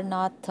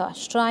Kedarnath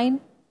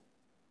shrine.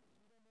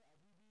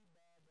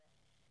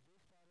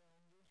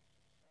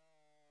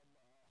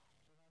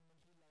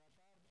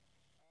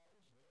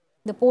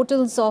 The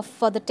portals of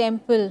the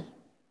temple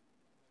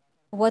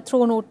were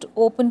thrown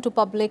open to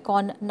public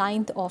on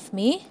 9th of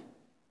May,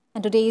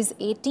 and today is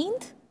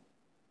 18th.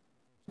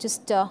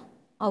 Just a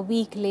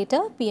week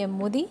later, PM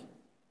Modi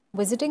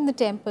visiting the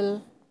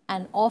temple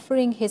and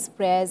offering his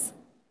prayers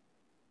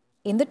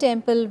in the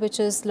temple, which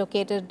is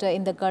located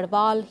in the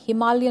Garhwal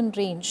Himalayan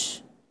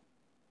range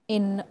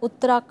in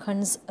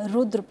Uttarakhand's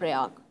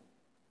Rudraprayag.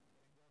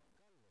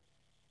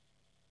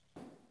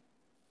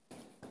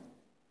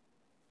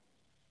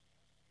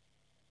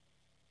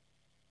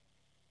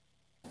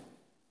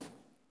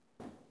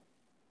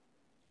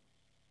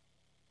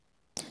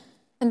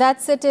 And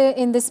that's it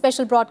in this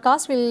special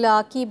broadcast.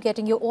 We'll keep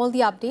getting you all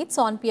the updates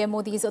on PM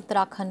Modi's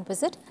Uttarakhand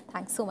visit.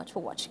 Thanks so much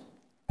for watching.